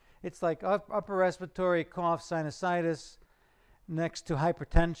 It's like upper respiratory cough, sinusitis, next to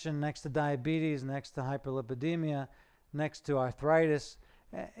hypertension, next to diabetes, next to hyperlipidemia, next to arthritis.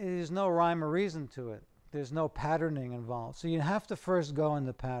 There's no rhyme or reason to it. There's no patterning involved. So you have to first go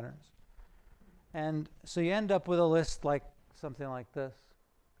into patterns. And so you end up with a list like something like this.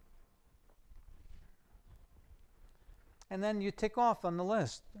 And then you tick off on the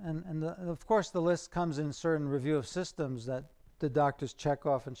list. And of course the list comes in certain review of systems that the doctors check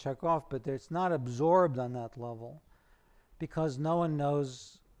off, but it's not absorbed on that level because no one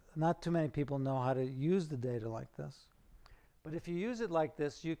knows, not too many people know how to use the data like this. But if you use it like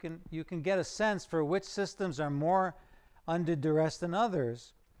this, you can get a sense for which systems are more under duress than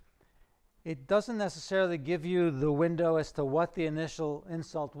others. It doesn't necessarily give you the window as to what the initial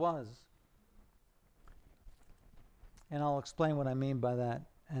insult was. And I'll explain what I mean by that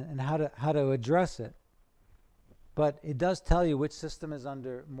and how to address it. But it does tell you which system is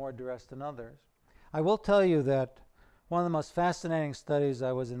under more duress than others. I will tell you that one of the most fascinating studies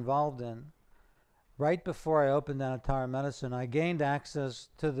I was involved in, right before I opened Anatara Medicine, I gained access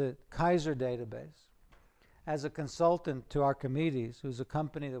to the Kaiser database as a consultant to Archimedes, who's a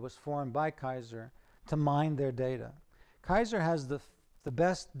company that was formed by Kaiser to mine their data. Kaiser has the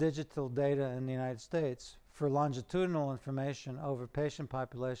best digital data in the United States for longitudinal information over patient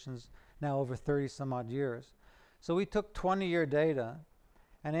populations now over 30 some odd years. So we took 20-year data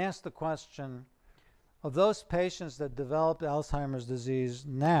and asked the question, of those patients that developed Alzheimer's disease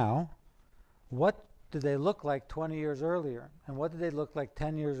now, what did they look like 20 years earlier? And what did they look like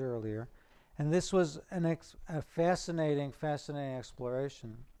 10 years earlier? And this was a fascinating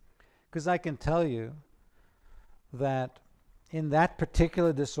exploration. Because I can tell you that in that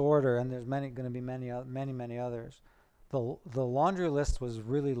particular disorder, and there's going to be many others, the laundry list was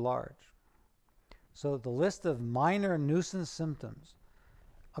really large. So the list of minor nuisance symptoms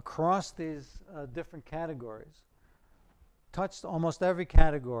across these different categories touched almost every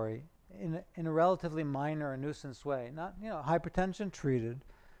category in a relatively minor or nuisance way. Not, hypertension treated,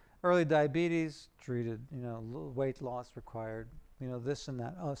 early diabetes treated, weight loss required, this and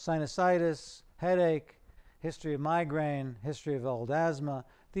that. Sinusitis, headache, history of migraine, history of old asthma,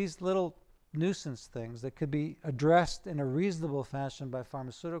 these little nuisance things that could be addressed in a reasonable fashion by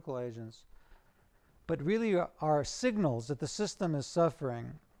pharmaceutical agents, but really are signals that the system is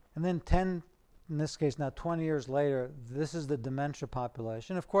suffering. And then 10, in this case now 20 years later, this is the dementia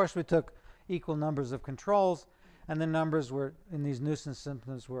population. Of course, we took equal numbers of controls, and the numbers were in these nuisance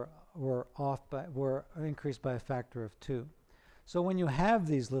symptoms were increased by a factor of 2. So when you have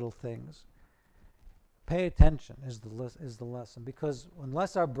these little things, pay attention is the lesson, because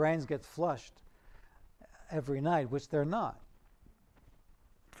unless our brains get flushed every night, which they're not,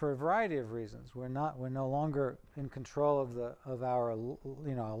 for a variety of reasons, we're no longer in control of our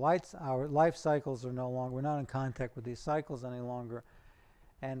our life cycles are no longer, we're not in contact with these cycles any longer,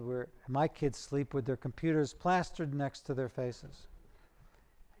 and my kids sleep with their computers plastered next to their faces,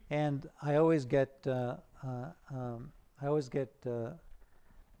 and I always get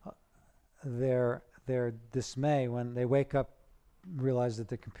their dismay when they wake up, realize that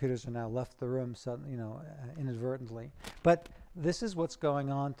the computers are now left the room, inadvertently. But this is what's going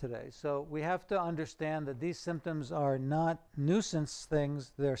on today. So we have to understand that these symptoms are not nuisance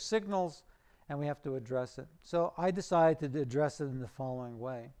things, they're signals, and we have to address it. So I decided to address it in the following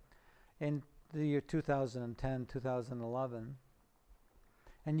way. In the year 2010, 2011,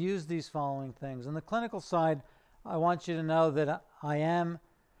 and use these following things. On the clinical side, I want you to know that I am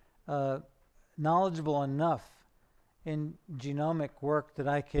knowledgeable enough in genomic work that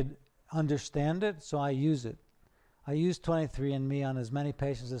I could understand it, so I use it. I use 23andMe on as many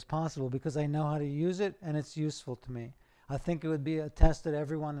patients as possible because I know how to use it and it's useful to me. I think it would be a test that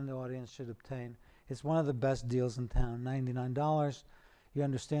everyone in the audience should obtain. It's one of the best deals in town, $99. You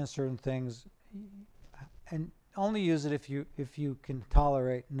understand certain things, and only use it if you can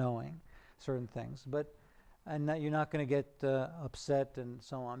tolerate knowing certain things, and that you're not going to get upset and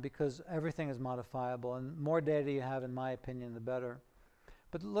so on, because everything is modifiable, and more data you have, in my opinion, the better.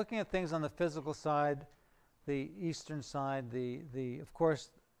 But looking at things on the physical side, the Eastern side, of course,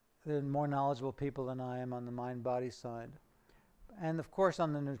 there are more knowledgeable people than I am on the mind-body side, and of course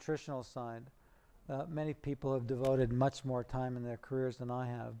on the nutritional side. Many people have devoted much more time in their careers than I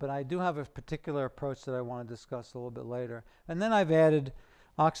have, but I do have a particular approach that I want to discuss a little bit later. And then I've added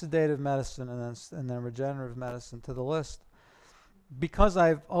oxidative medicine and then regenerative medicine to the list, because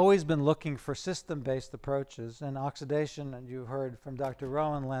I've always been looking for system-based approaches. And oxidation, and you heard from Dr.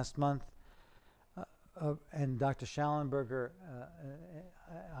 Rowan last month, and Dr. Schallenberger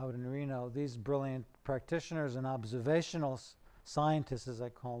out in Reno, these brilliant practitioners and observational scientists, as I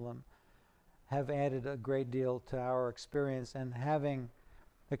call them, have added a great deal to our experience. And having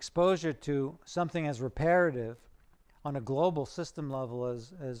exposure to something as reparative on a global system level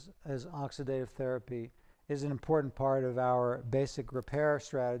as oxidative therapy is an important part of our basic repair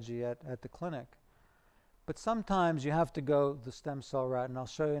strategy at the clinic. But sometimes you have to go the stem cell route, and I'll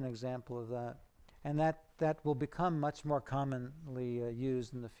show you an example of that. And that will become much more commonly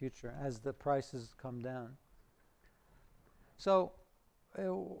used in the future as the prices come down. So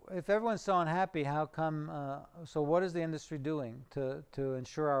if everyone's so unhappy, how come, so what is the industry doing to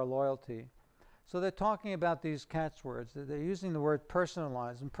ensure our loyalty? So they're talking about these catchwords. They're using the word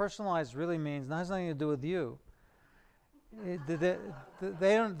personalized, and personalized really means, it has nothing to do with you. They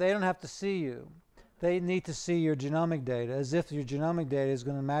don't have to see you. They need to see your genomic data, as if your genomic data is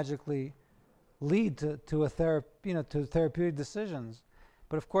going to magically lead to therapeutic decisions.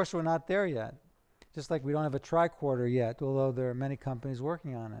 But of course, we're not there yet. Just like we don't have a tricorder yet, although there are many companies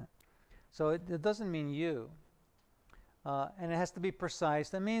working on it. So it doesn't mean you. And it has to be precise.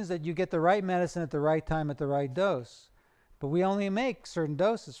 That means that you get the right medicine at the right time at the right dose. But we only make certain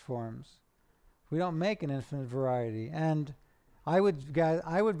dosage forms. We don't make an infinite variety. And I would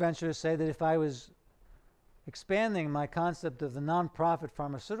venture to say that if I was expanding my concept of the nonprofit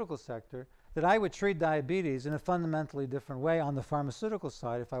pharmaceutical sector, that I would treat diabetes in a fundamentally different way on the pharmaceutical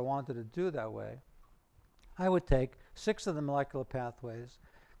side if I wanted to do it that way. I would take 6 of the molecular pathways,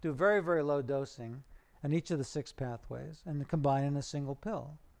 do very, very low dosing on each of the 6 pathways, and combine in a single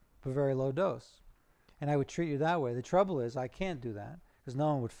pill for very low dose. And I would treat you that way. The trouble is I can't do that because no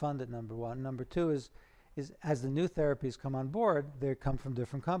one would fund it, number one. Number two is as the new therapies come on board, they come from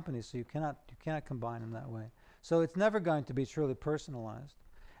different companies, so you cannot combine them that way. So it's never going to be truly personalized.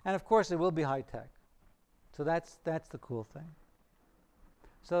 And of course, it will be high tech. So that's the cool thing.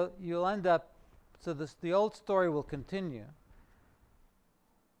 So you'll end up, so the old story will continue.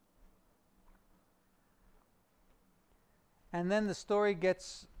 And then the story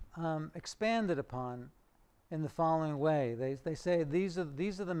gets expanded upon in the following way. They say these are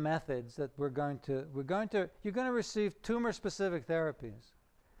the methods that you're going to receive tumor-specific therapies.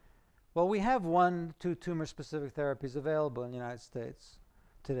 Well, we have 1-2 tumor-specific therapies available in the United States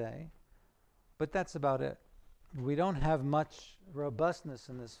today, but that's about it. We don't have much robustness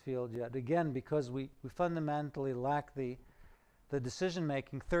in this field yet, again, because we fundamentally lack the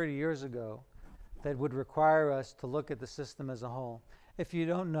decision-making 30 years ago that would require us to look at the system as a whole. If you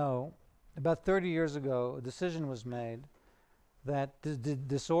don't know, about 30 years ago, a decision was made that the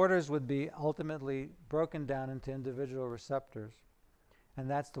disorders would be ultimately broken down into individual receptors, and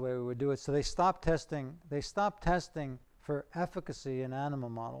that's the way we would do it. So they stopped testing for efficacy in animal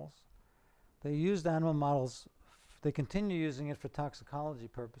models. They used animal models, they continue using it for toxicology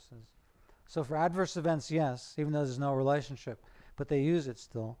purposes. So for adverse events, yes, even though there's no relationship, but they use it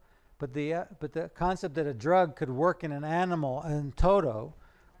still. But the concept that a drug could work in an animal in toto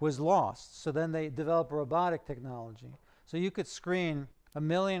was lost. So then they developed robotic technology. So you could screen 1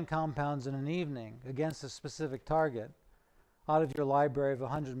 million compounds in an evening against a specific target out of your library of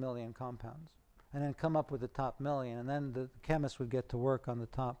 100 million compounds, and then come up with the top 1 million, and then the chemists would get to work on the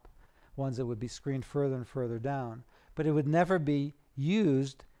top ones that would be screened further and further down. But it would never be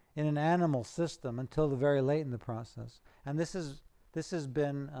used in an animal system until the very late in the process. And this has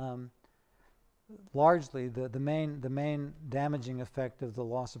been largely the main damaging effect of the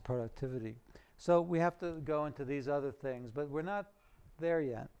loss of productivity. So we have to go into these other things, but we're not there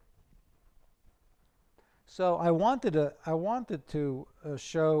yet. So I wanted to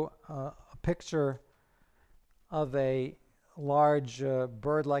show a picture of a large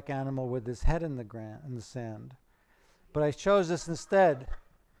bird-like animal with his head in the sand. But I chose this instead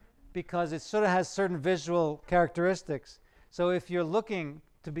because it sort of has certain visual characteristics. So if you're looking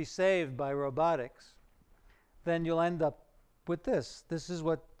to be saved by robotics, then you'll end up with this. This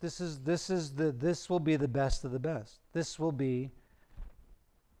will be the best of the best. This will be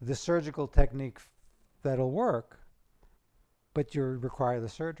the surgical technique that'll work, but you require the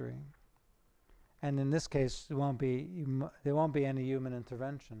surgery. And in this case, there won't be any human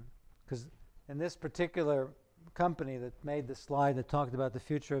intervention, because in this particular company that made the slide that talked about the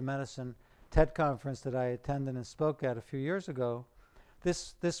future of medicine TED conference that I attended and spoke at a few years ago,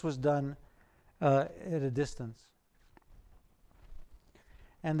 this was done at a distance.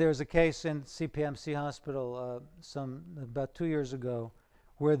 And there was a case in CPMC Hospital about 2 years ago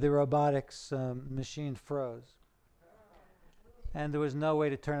where the robotics machine froze. And there was no way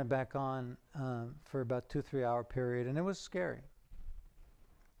to turn it back on for about 2-3 hour period, and it was scary.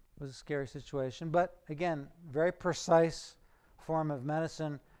 It was a scary situation, but again, very precise form of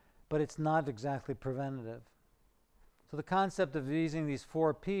medicine, but it's not exactly preventative. So the concept of using these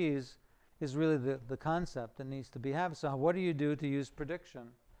 4 Ps is really the concept that needs to be had. So what do you do to use prediction?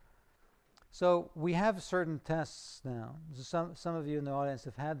 So we have certain tests now. Some of you in the audience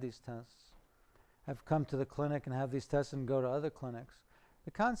have had these tests, have come to the clinic and have these tests and go to other clinics.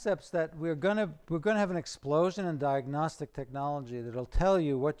 The concept's that we're going to have an explosion in diagnostic technology that'll tell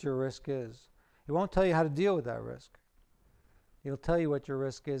you what your risk is. It won't tell you how to deal with that risk. It'll tell you what your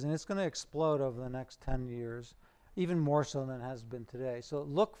risk is, and it's going to explode over the next 10 years, even more so than it has been today. So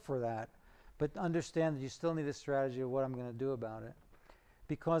look for that, but understand that you still need a strategy of what I'm going to do about it.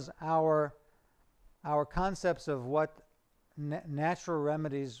 Because our concepts of what natural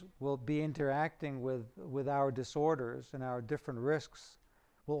remedies will be interacting with our disorders and our different risks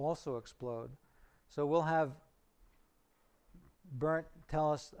will also explode. So we'll have Bernd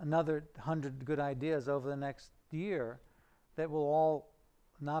tell us another 100 good ideas over the next year that will all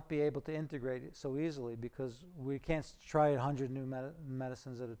not be able to integrate it so easily because we can't try 100 new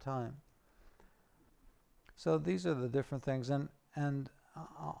medicines at a time. So these are the different things, and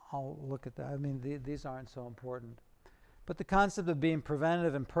I'll look at that. I mean, these aren't so important. But the concept of being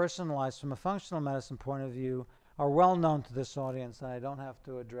preventative and personalized from a functional medicine point of view are well known to this audience, and I don't have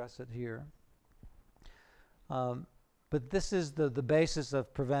to address it here. But this is the basis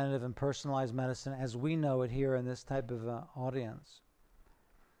of preventative and personalized medicine as we know it here in this type of audience.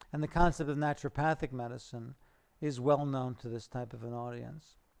 And the concept of naturopathic medicine is well known to this type of an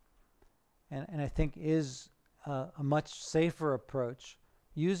audience. And I think is a much safer approach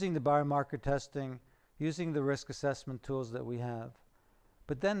using the biomarker testing, using the risk assessment tools that we have.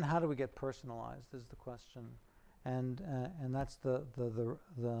 But then how do we get personalized is the question. And that's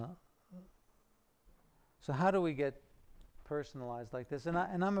so how do we get personalized like this? And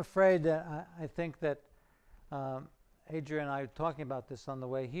I'm afraid that I think that Adrian and I were talking about this on the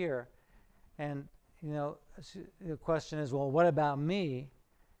way here, and the question is, well, what about me?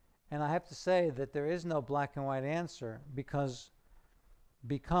 And I have to say that there is no black and white answer because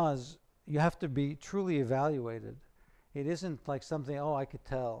you have to be truly evaluated. It isn't like something, oh, I could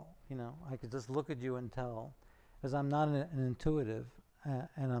tell, I could just look at you and tell, because I'm not an intuitive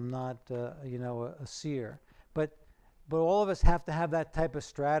and I'm not a seer. But all of us have to have that type of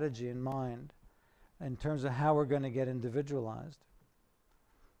strategy in mind in terms of how we're going to get individualized.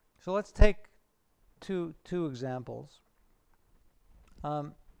 So let's take two examples.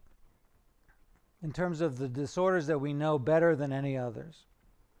 In terms of the disorders that we know better than any others.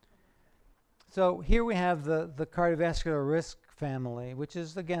 So here we have the cardiovascular risk family, which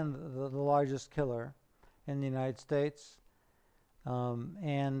is, again, the largest killer in the United States.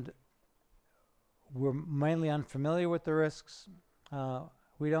 And we're mainly unfamiliar with the risks.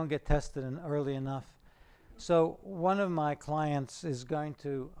 We don't get tested early enough. So one of my clients is going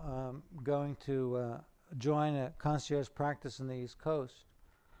to join a concierge practice in the East Coast.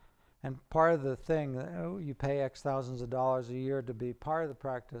 And part of the thing, you pay X thousands of dollars a year to be part of the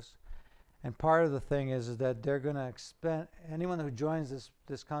practice. And part of the thing is that they're going to expend, anyone who joins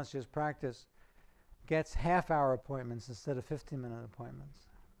this concierge practice gets half-hour appointments instead of 15-minute appointments.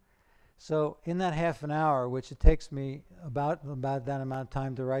 So in that half an hour, which it takes me about that amount of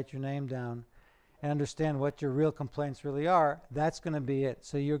time to write your name down and understand what your real complaints really are, that's going to be it.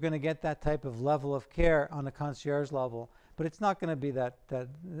 So you're going to get that type of level of care on the concierge level, but it's not going to be that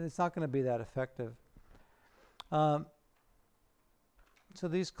effective. So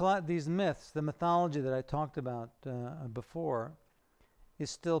these myths, the mythology that I talked about before, is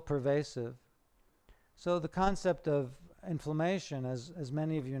still pervasive. So the concept of inflammation, as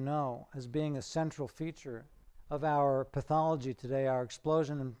many of you know, as being a central feature of our pathology today, our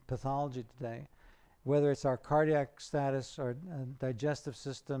explosion in pathology today, whether it's our cardiac status or digestive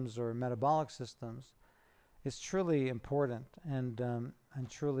systems or metabolic systems, is truly important and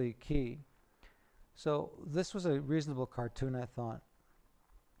truly key. So this was a reasonable cartoon, I thought.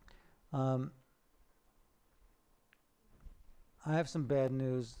 I have some bad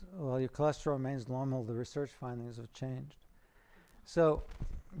news. While your cholesterol remains normal, the research findings have changed. So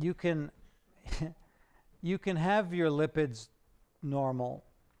you can you can have your lipids normal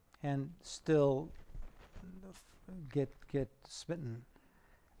and still get smitten,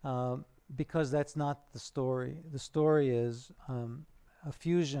 because that's not the story. The story is a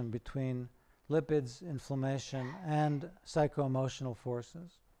fusion between lipids, inflammation, and psycho-emotional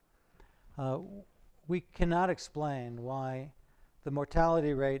forces. We cannot explain why the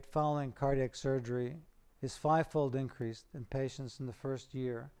mortality rate following cardiac surgery is 5-fold increased in patients in the first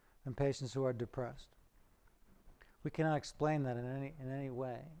year than patients who are depressed. We cannot explain that in any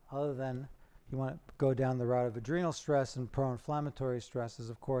way, other than you want to go down the route of adrenal stress and pro-inflammatory stresses,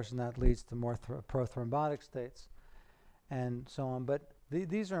 of course, and that leads to more prothrombotic states and so on. But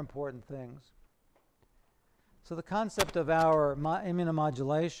these are important things. So the concept of our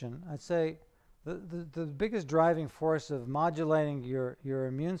immunomodulation, I'd say the biggest driving force of modulating your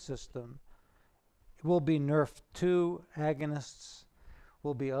immune system will be NRF2 agonists,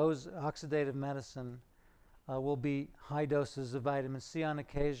 will be oxidative medicine, will be high doses of vitamin C on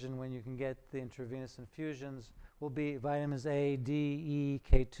occasion when you can get the intravenous infusions, will be vitamins A, D, E,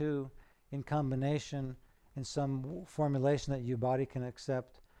 K2 in combination in some formulation that your body can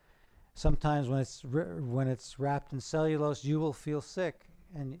accept. Sometimes when it's wrapped in cellulose, you will feel sick,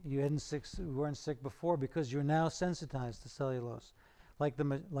 and you weren't sick before because you're now sensitized to cellulose,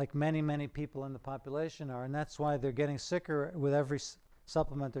 like many people in the population are, and that's why they're getting sicker with every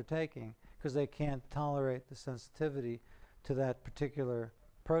supplement they're taking, because they can't tolerate the sensitivity to that particular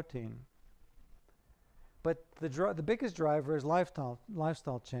protein. But the biggest driver is lifestyle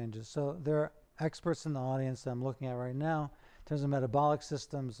changes. So there are experts in the audience that I'm looking at right now in terms of metabolic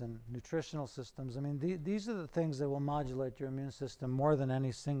systems and nutritional systems. I mean, these are the things that will modulate your immune system more than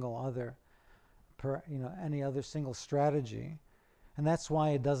any single other, any other single strategy, and that's why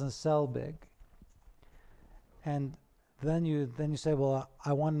it doesn't sell big. And then you say, well,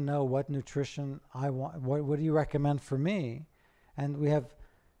 I want to know what nutrition I want. What do you recommend for me? And we have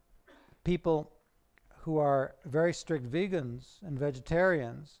people who are very strict vegans and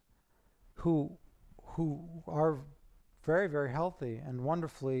vegetarians who are very, very healthy and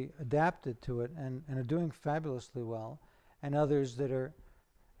wonderfully adapted to it and are doing fabulously well, and others that are,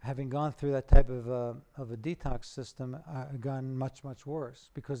 having gone through that type of a detox system, gone much worse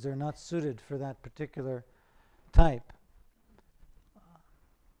because they're not suited for that particular type.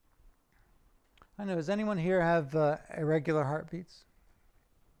 I know, does anyone here have irregular heartbeats?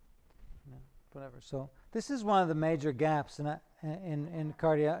 No, whatever. So this is one of the major gaps in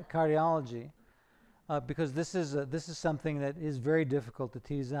cardiology, because this is something that is very difficult to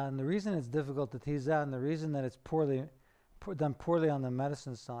tease out. And the reason it's difficult to tease out, and the reason that it's done poorly on the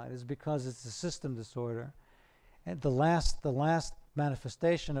medicine side, is because it's a system disorder, and the last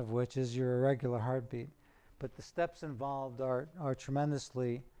manifestation of which is your irregular heartbeat. But the steps involved are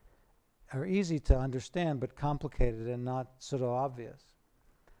easy to understand, but complicated and not sort of obvious.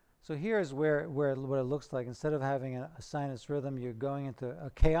 So here's what it looks like. Instead of having a sinus rhythm, you're going into a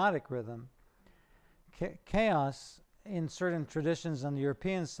chaotic rhythm. Chaos in certain traditions on the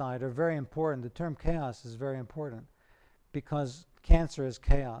European side are very important. The term chaos is very important because cancer is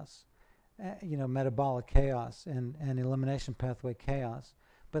chaos, metabolic chaos and elimination pathway chaos.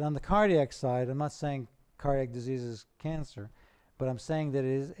 But on the cardiac side, I'm not saying cardiac disease is cancer, but I'm saying that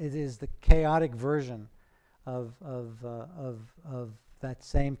it is the chaotic version of that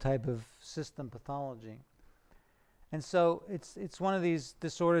same type of system pathology. And so it's one of these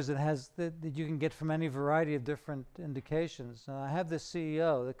disorders that you can get from any variety of different indications. I have this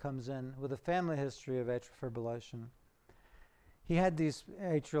CEO that comes in with a family history of atrial fibrillation. He had these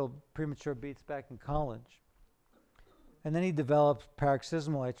atrial premature beats back in college. And then he developed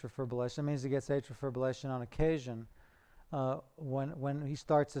paroxysmal atrial fibrillation. That means he gets atrial fibrillation on occasion when he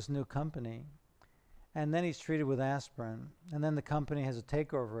starts this new company. And then he's treated with aspirin. And then the company has a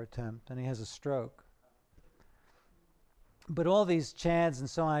takeover attempt, and he has a stroke. But all these CHADs and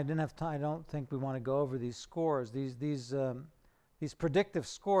so on, I didn't have time. I don't think we want to go over these scores. These predictive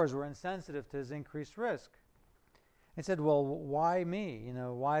scores were insensitive to his increased risk. He said, well, why me?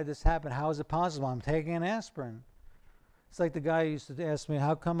 Why did this happen? How is it possible? I'm taking an aspirin. It's like the guy who used to ask me,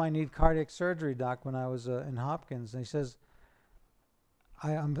 how come I need cardiac surgery, doc, when I was in Hopkins? And he says,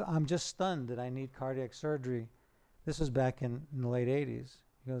 I'm just stunned that I need cardiac surgery. This was back in the late 80s.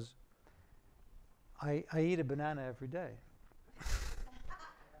 He goes, I eat a banana every day.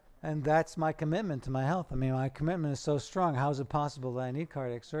 And that's my commitment to my health. I mean, my commitment is so strong. How is it possible that I need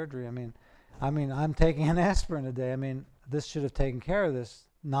cardiac surgery? I mean, I mean, I'm taking an aspirin a day. I mean, this should have taken care of this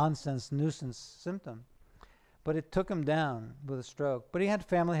nonsense, nuisance symptom. But it took him down with a stroke. But he had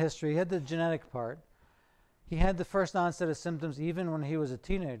family history. He had the genetic part. He had the first onset of symptoms even when he was a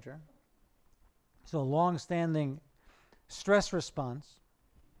teenager. So a long-standing stress response.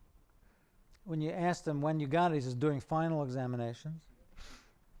 When you asked him when you got it, he says doing final examinations.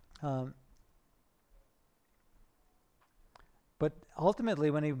 But ultimately,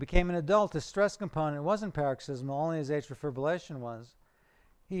 when he became an adult, his stress component wasn't paroxysmal, only his atrial fibrillation was.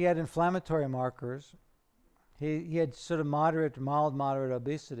 He had inflammatory markers. He had sort of mild moderate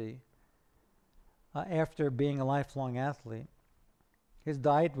obesity after being a lifelong athlete. His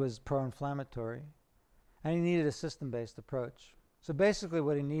diet was pro-inflammatory, and he needed a system-based approach. So basically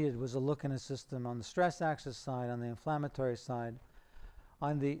what he needed was a look in his system on the stress axis side, on the inflammatory side,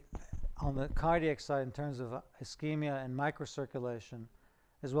 on the cardiac side in terms of ischemia and microcirculation,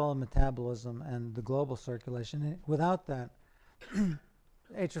 as well as metabolism and the global circulation. And without that,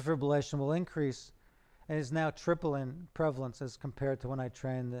 atrial fibrillation will increase and is now triple in prevalence as compared to when I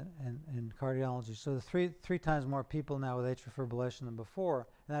trained in cardiology. So the three times more people now with atrial fibrillation than before,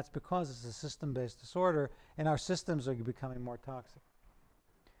 and that's because it's a system-based disorder, and our systems are becoming more toxic.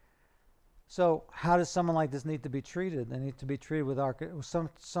 So how does someone like this need to be treated? They need to be treated with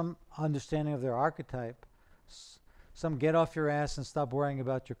some understanding of their archetype. Some get off your ass and stop worrying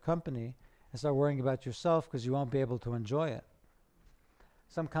about your company and start worrying about yourself because you won't be able to enjoy it.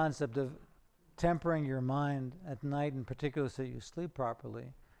 Some concept of tempering your mind at night, in particular so that you sleep properly,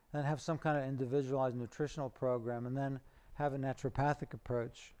 and then have some kind of individualized nutritional program, and then have a naturopathic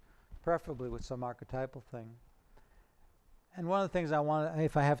approach, preferably with some archetypal thing. And one of the things I want,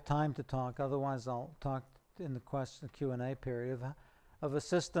 if I have time to talk, otherwise I'll talk in the Q&A period, of a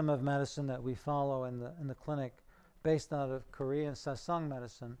system of medicine that we follow in the clinic based out of Korean Sasong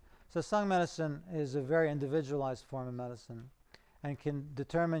medicine. Sasong medicine is a very individualized form of medicine and can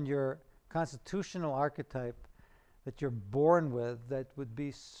determine your constitutional archetype that you're born with that would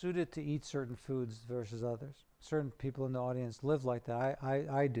be suited to eat certain foods versus others. Certain people in the audience live like that.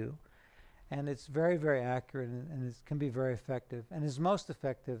 I do. And it's very, very accurate, and it can be very effective. And is most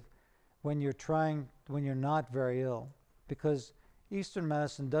effective when you're not very ill, because Eastern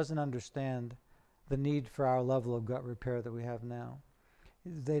medicine doesn't understand the need for our level of gut repair that we have now.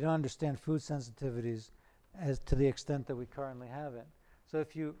 They don't understand food sensitivities as to the extent that we currently have it. So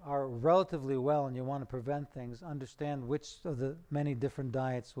if you are relatively well and you want to prevent things, understand which of the many different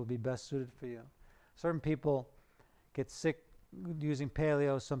diets will be best suited for you. Certain people get sick using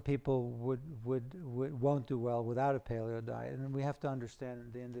paleo. Some people won't do well without a paleo diet, and we have to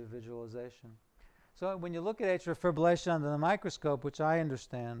understand the individualization. So when you look at atrial fibrillation under the microscope, which I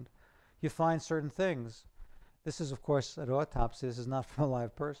understand, you find certain things. This is, of course, an autopsy. This is not from a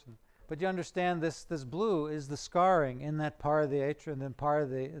live person. But you understand this blue is the scarring in that part of the atrium and then part of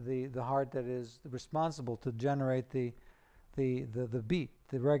the heart that is responsible to generate the beat,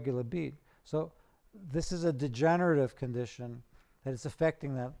 the regular beat. So this is a degenerative condition that is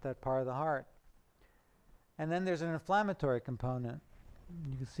affecting that part of the heart. And then there's an inflammatory component.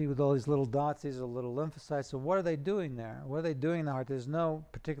 You can see with all these little dots, these are little lymphocytes. So what are they doing there? What are they doing in the heart? There's no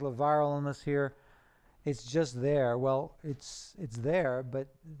particular viral illness here. It's just there. Well, it's there, but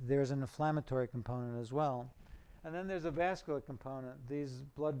there's an inflammatory component as well. And then there's a vascular component. These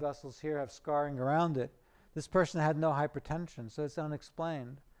blood vessels here have scarring around it. This person had no hypertension, so it's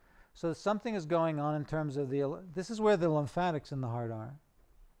unexplained. So something is going on in terms of this is where the lymphatics in the heart are.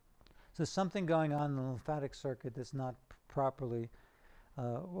 So something going on in the lymphatic circuit that's not properly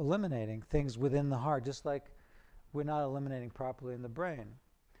eliminating things within the heart, just like we're not eliminating properly in the brain.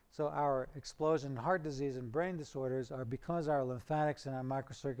 So our explosion in heart disease and brain disorders are because our lymphatics and our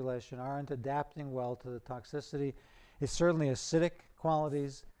microcirculation aren't adapting well to the toxicity. It's certainly acidic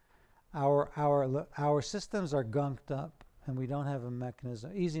qualities. Our systems are gunked up, and we don't have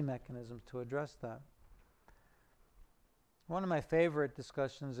a easy mechanism to address that. One of my favorite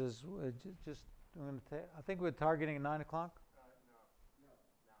discussions is I think we're targeting 9 o'clock?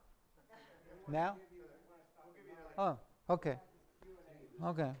 No. Now? Oh, okay.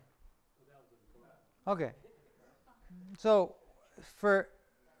 Okay. Okay. So for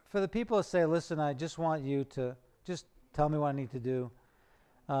the people that say, listen, I just want you to just tell me what I need to do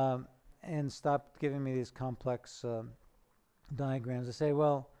and stop giving me these complex diagrams. I say,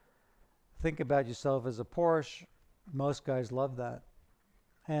 well, think about yourself as a Porsche. Most guys love that.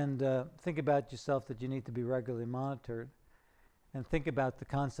 And think about yourself that you need to be regularly monitored. And think about the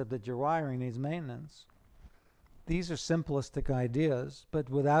concept that your wiring needs maintenance. these are simplistic ideas, but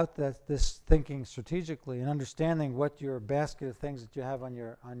without this thinking strategically and understanding what your basket of things that you have on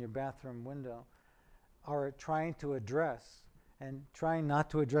your bathroom window are trying to address, and trying not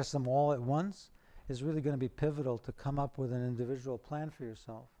to address them all at once is really going to be pivotal to come up with an individual plan for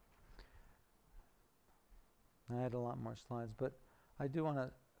yourself. I had a lot more slides, but I do want to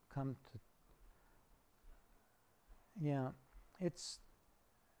come to, it's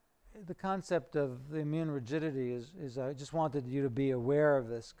the concept of the immune rigidity is I just wanted you to be aware of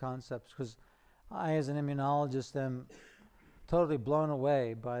this concept, because I, as an immunologist, am totally blown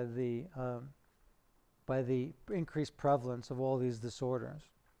away by the increased prevalence of all these disorders.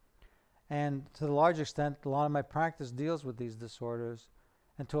 And to the large extent, a lot of my practice deals with these disorders,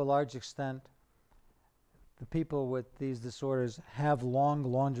 and to a large extent, the people with these disorders have long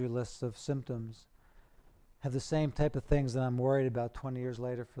laundry lists of symptoms, have the same type of things that I'm worried about 20 years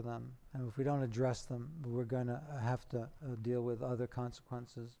later for them. And if we don't address them, we're going to have to deal with other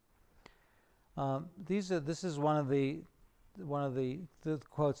consequences. This is one of the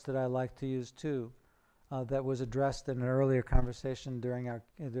quotes that I like to use too, that was addressed in an earlier conversation during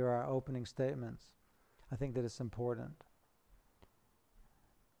our opening statements. I think that it's important.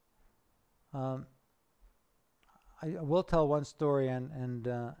 I will tell one story, and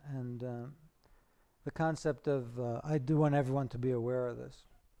the concept of, I do want everyone to be aware of this.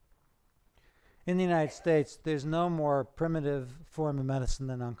 In the United States, there's no more primitive form of medicine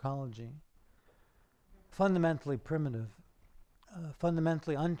than oncology. Fundamentally primitive,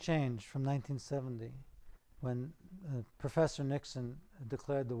 fundamentally unchanged from 1970, when Professor Nixon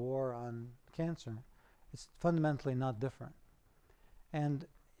declared the war on cancer. It's fundamentally not different. And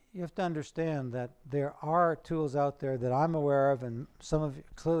you have to understand that there are tools out there that I'm aware of, and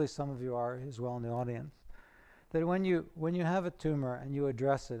clearly some of you are as well in the audience, that when you have a tumor and you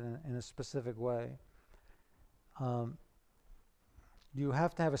address it in a specific way, you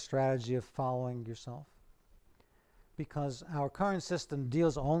have to have a strategy of following yourself. Because our current system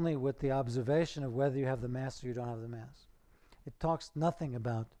deals only with the observation of whether you have the mass or you don't have the mass. It talks nothing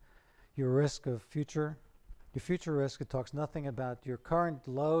about your risk of future risk. It talks nothing about your current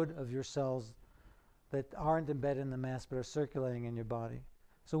load of your cells that aren't embedded in the mass but are circulating in your body.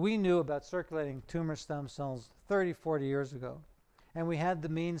 So we knew about circulating tumor stem cells 30, 40 years ago. And we had the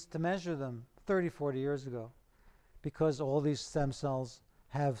means to measure them 30, 40 years ago, because all these stem cells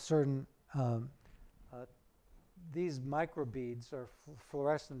have certain, these microbeads or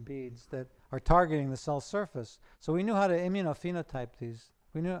fluorescent beads that are targeting the cell surface. So we knew how to immunophenotype these.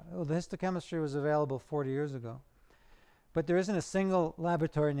 We knew the histochemistry was available 40 years ago. But there isn't a single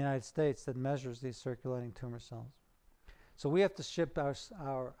laboratory in the United States that measures these circulating tumor cells. So we have to ship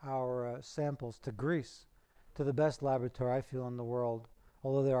our samples to Greece, to the best laboratory, I feel, in the world,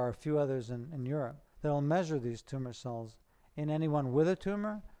 although there are a few others in Europe, that will measure these tumor cells in anyone with a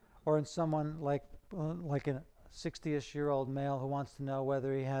tumor, or in someone like a 60-ish-year-old male who wants to know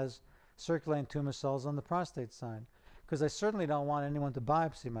whether he has circulating tumor cells on the prostate side. Because I certainly don't want anyone to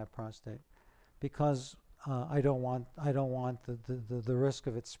biopsy my prostate, because I don't want the risk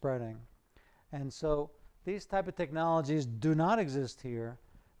of it spreading. And so these type of technologies do not exist here,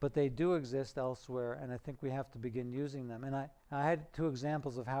 but they do exist elsewhere, and I think we have to begin using them. And I had two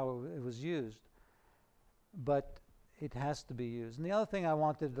examples of how it was used, but it has to be used. And the other thing I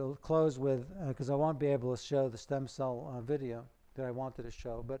wanted to close with, because I won't be able to show the stem cell video that I wanted to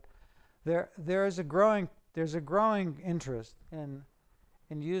show, but there's a growing interest in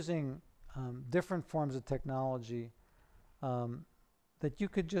using different forms of technology that you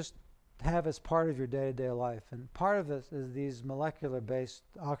could just have as part of your day-to-day life. And part of this is these molecular-based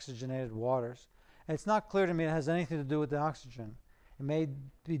oxygenated waters. And it's not clear to me it has anything to do with the oxygen. It may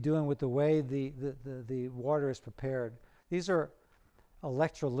be doing with the way the water is prepared. These are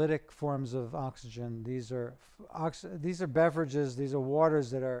electrolytic forms of oxygen. These are beverages. These are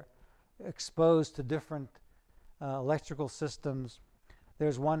waters that are exposed to different electrical systems.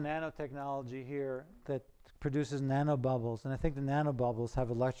 There's one nanotechnology here that produces nanobubbles, and I think the nanobubbles have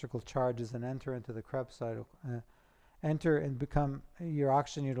electrical charges and enter into the Krebs cycle, enter and become, your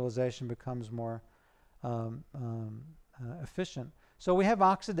oxygen utilization becomes more efficient. So we have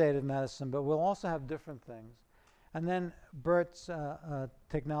oxidative medicine, but we'll also have different things. And then Bert's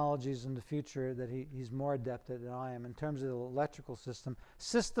technologies in the future that he's more adept at than I am in terms of the electrical system.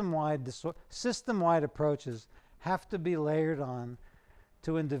 System-wide approaches have to be layered on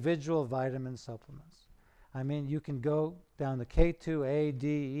to individual vitamin supplements. I mean, you can go down the K2, A, D,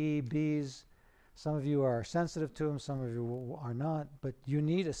 E, Bs. Some of you are sensitive to them, some of you are not, but you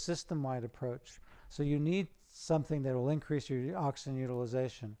need a system-wide approach. So you need something that will increase your oxygen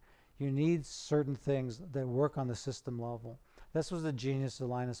utilization. You need certain things that work on the system level. This was the genius of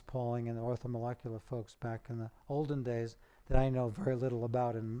Linus Pauling and the orthomolecular folks back in the olden days that I know very little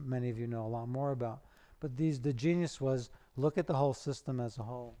about, and many of you know a lot more about. But the genius was look at the whole system as a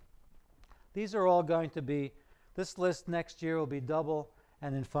whole. These are all going to be, this list next year will be double,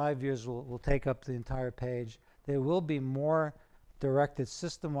 and in 5 years we'll take up the entire page. There will be more directed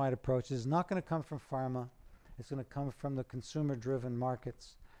system-wide approaches. It's not going to come from pharma. It's going to come from the consumer-driven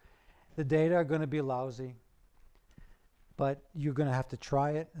markets. The data are going to be lousy, but you're going to have to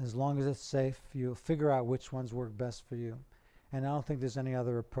try it. As long as it's safe, you'll figure out which ones work best for you. And I don't think there's any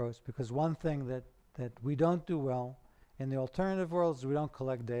other approach, because one thing that we don't do well in the alternative world is we don't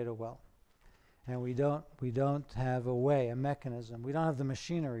collect data well. And we don't have a way, a mechanism. We don't have the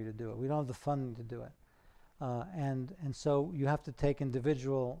machinery to do it. We don't have the funding to do it. And so you have to take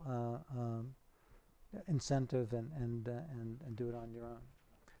individual incentive and do it on your own.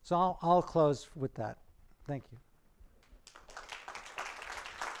 So I'll close with that. Thank you.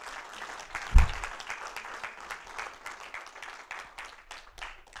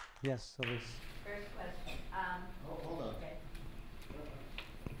 Yes, Elise. First question. Hold on. Okay.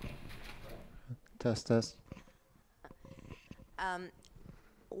 Test.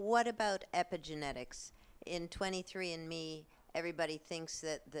 What about epigenetics? In 23andMe, everybody thinks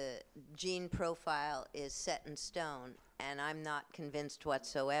that the gene profile is set in stone, and I'm not convinced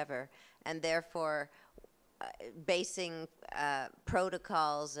whatsoever. And therefore, basing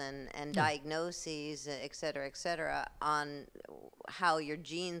protocols and diagnoses, et cetera, on how your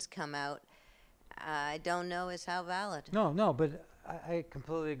genes come out, I don't know is how valid. No, but I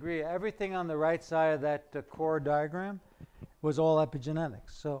completely agree. Everything on the right side of that core diagram was all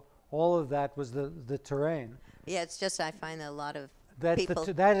epigenetics. So all of that was the terrain. Yeah, it's just I find that a lot of That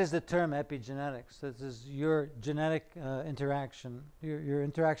is the term epigenetics. This is your genetic interaction, your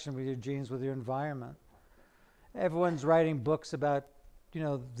interaction with your genes, with your environment. Everyone's writing books about,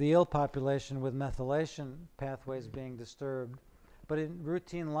 the ill population with methylation pathways being disturbed. But in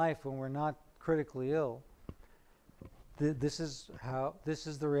routine life, when we're not critically ill, this is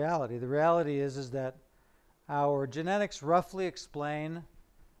the reality. The reality is that our genetics roughly explain,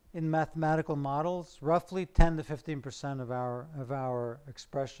 in mathematical models, roughly 10 to 15% of our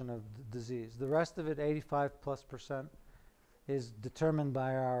expression of the disease. The rest of it, 85+%, is determined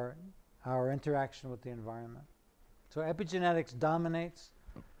by our interaction with the environment. So epigenetics dominates,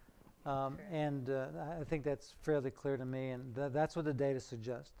 and I think that's fairly clear to me, and that's what the data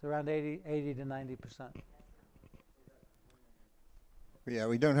suggests, around 80 to 90%. Yeah,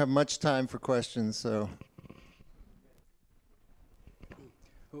 we don't have much time for questions, so.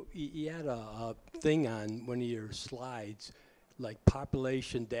 You had a thing on one of your slides, like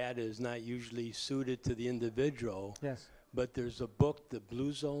population data is not usually suited to the individual. Yes. But there's a book, The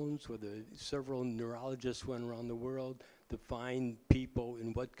Blue Zones, where several neurologists went around the world to find people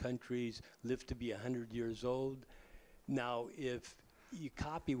in what countries live to be 100 years old. Now, if you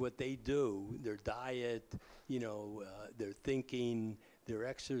copy what they do, their diet, their thinking, their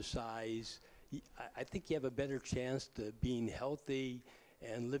exercise, I think you have a better chance to being healthy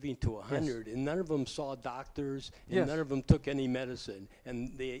and living to 100. Yes. And none of them saw doctors, and yes. None of them took any medicine.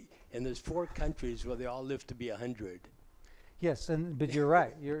 And there's 4 countries where they all live to be 100. Yes, but you're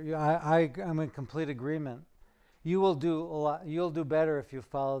right. I'm in complete agreement. You will do a lot. You'll do better if you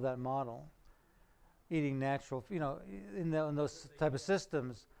follow that model, eating natural. In those type of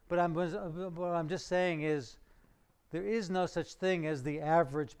systems. But what I'm just saying is, there is no such thing as the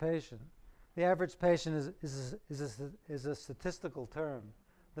average patient. The average patient is a statistical term.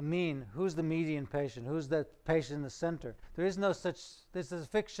 The mean. Who's the median patient? Who's the patient in the center? There is no such. This is a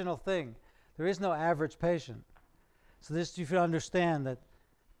fictional thing. There is no average patient. So you should understand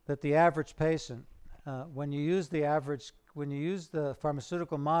that the average patient, when you use the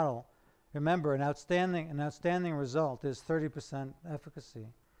pharmaceutical model, remember an outstanding result is 30% efficacy,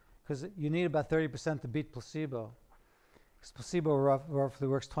 because you need about 30% to beat placebo. Because placebo roughly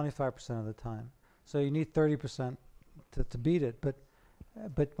works 25% of the time, so you need 30% to beat it.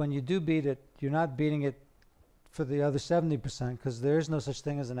 But when you do beat it, you're not beating it for the other 70%, because there is no such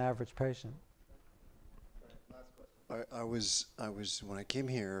thing as an average patient. I was when I came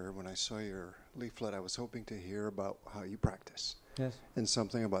here, when I saw your leaflet, I was hoping to hear about how you practice. Yes. And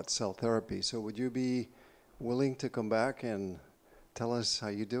something about cell therapy. So would you be willing to come back and tell us how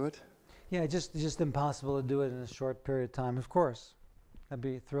you do it? Yeah, it's just impossible to do it in a short period of time. Of course, I'd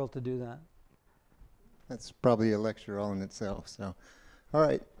be thrilled to do that. That's probably a lecture all in itself. So, all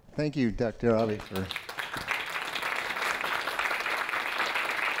right. Thank you, Dr. Ahvie, for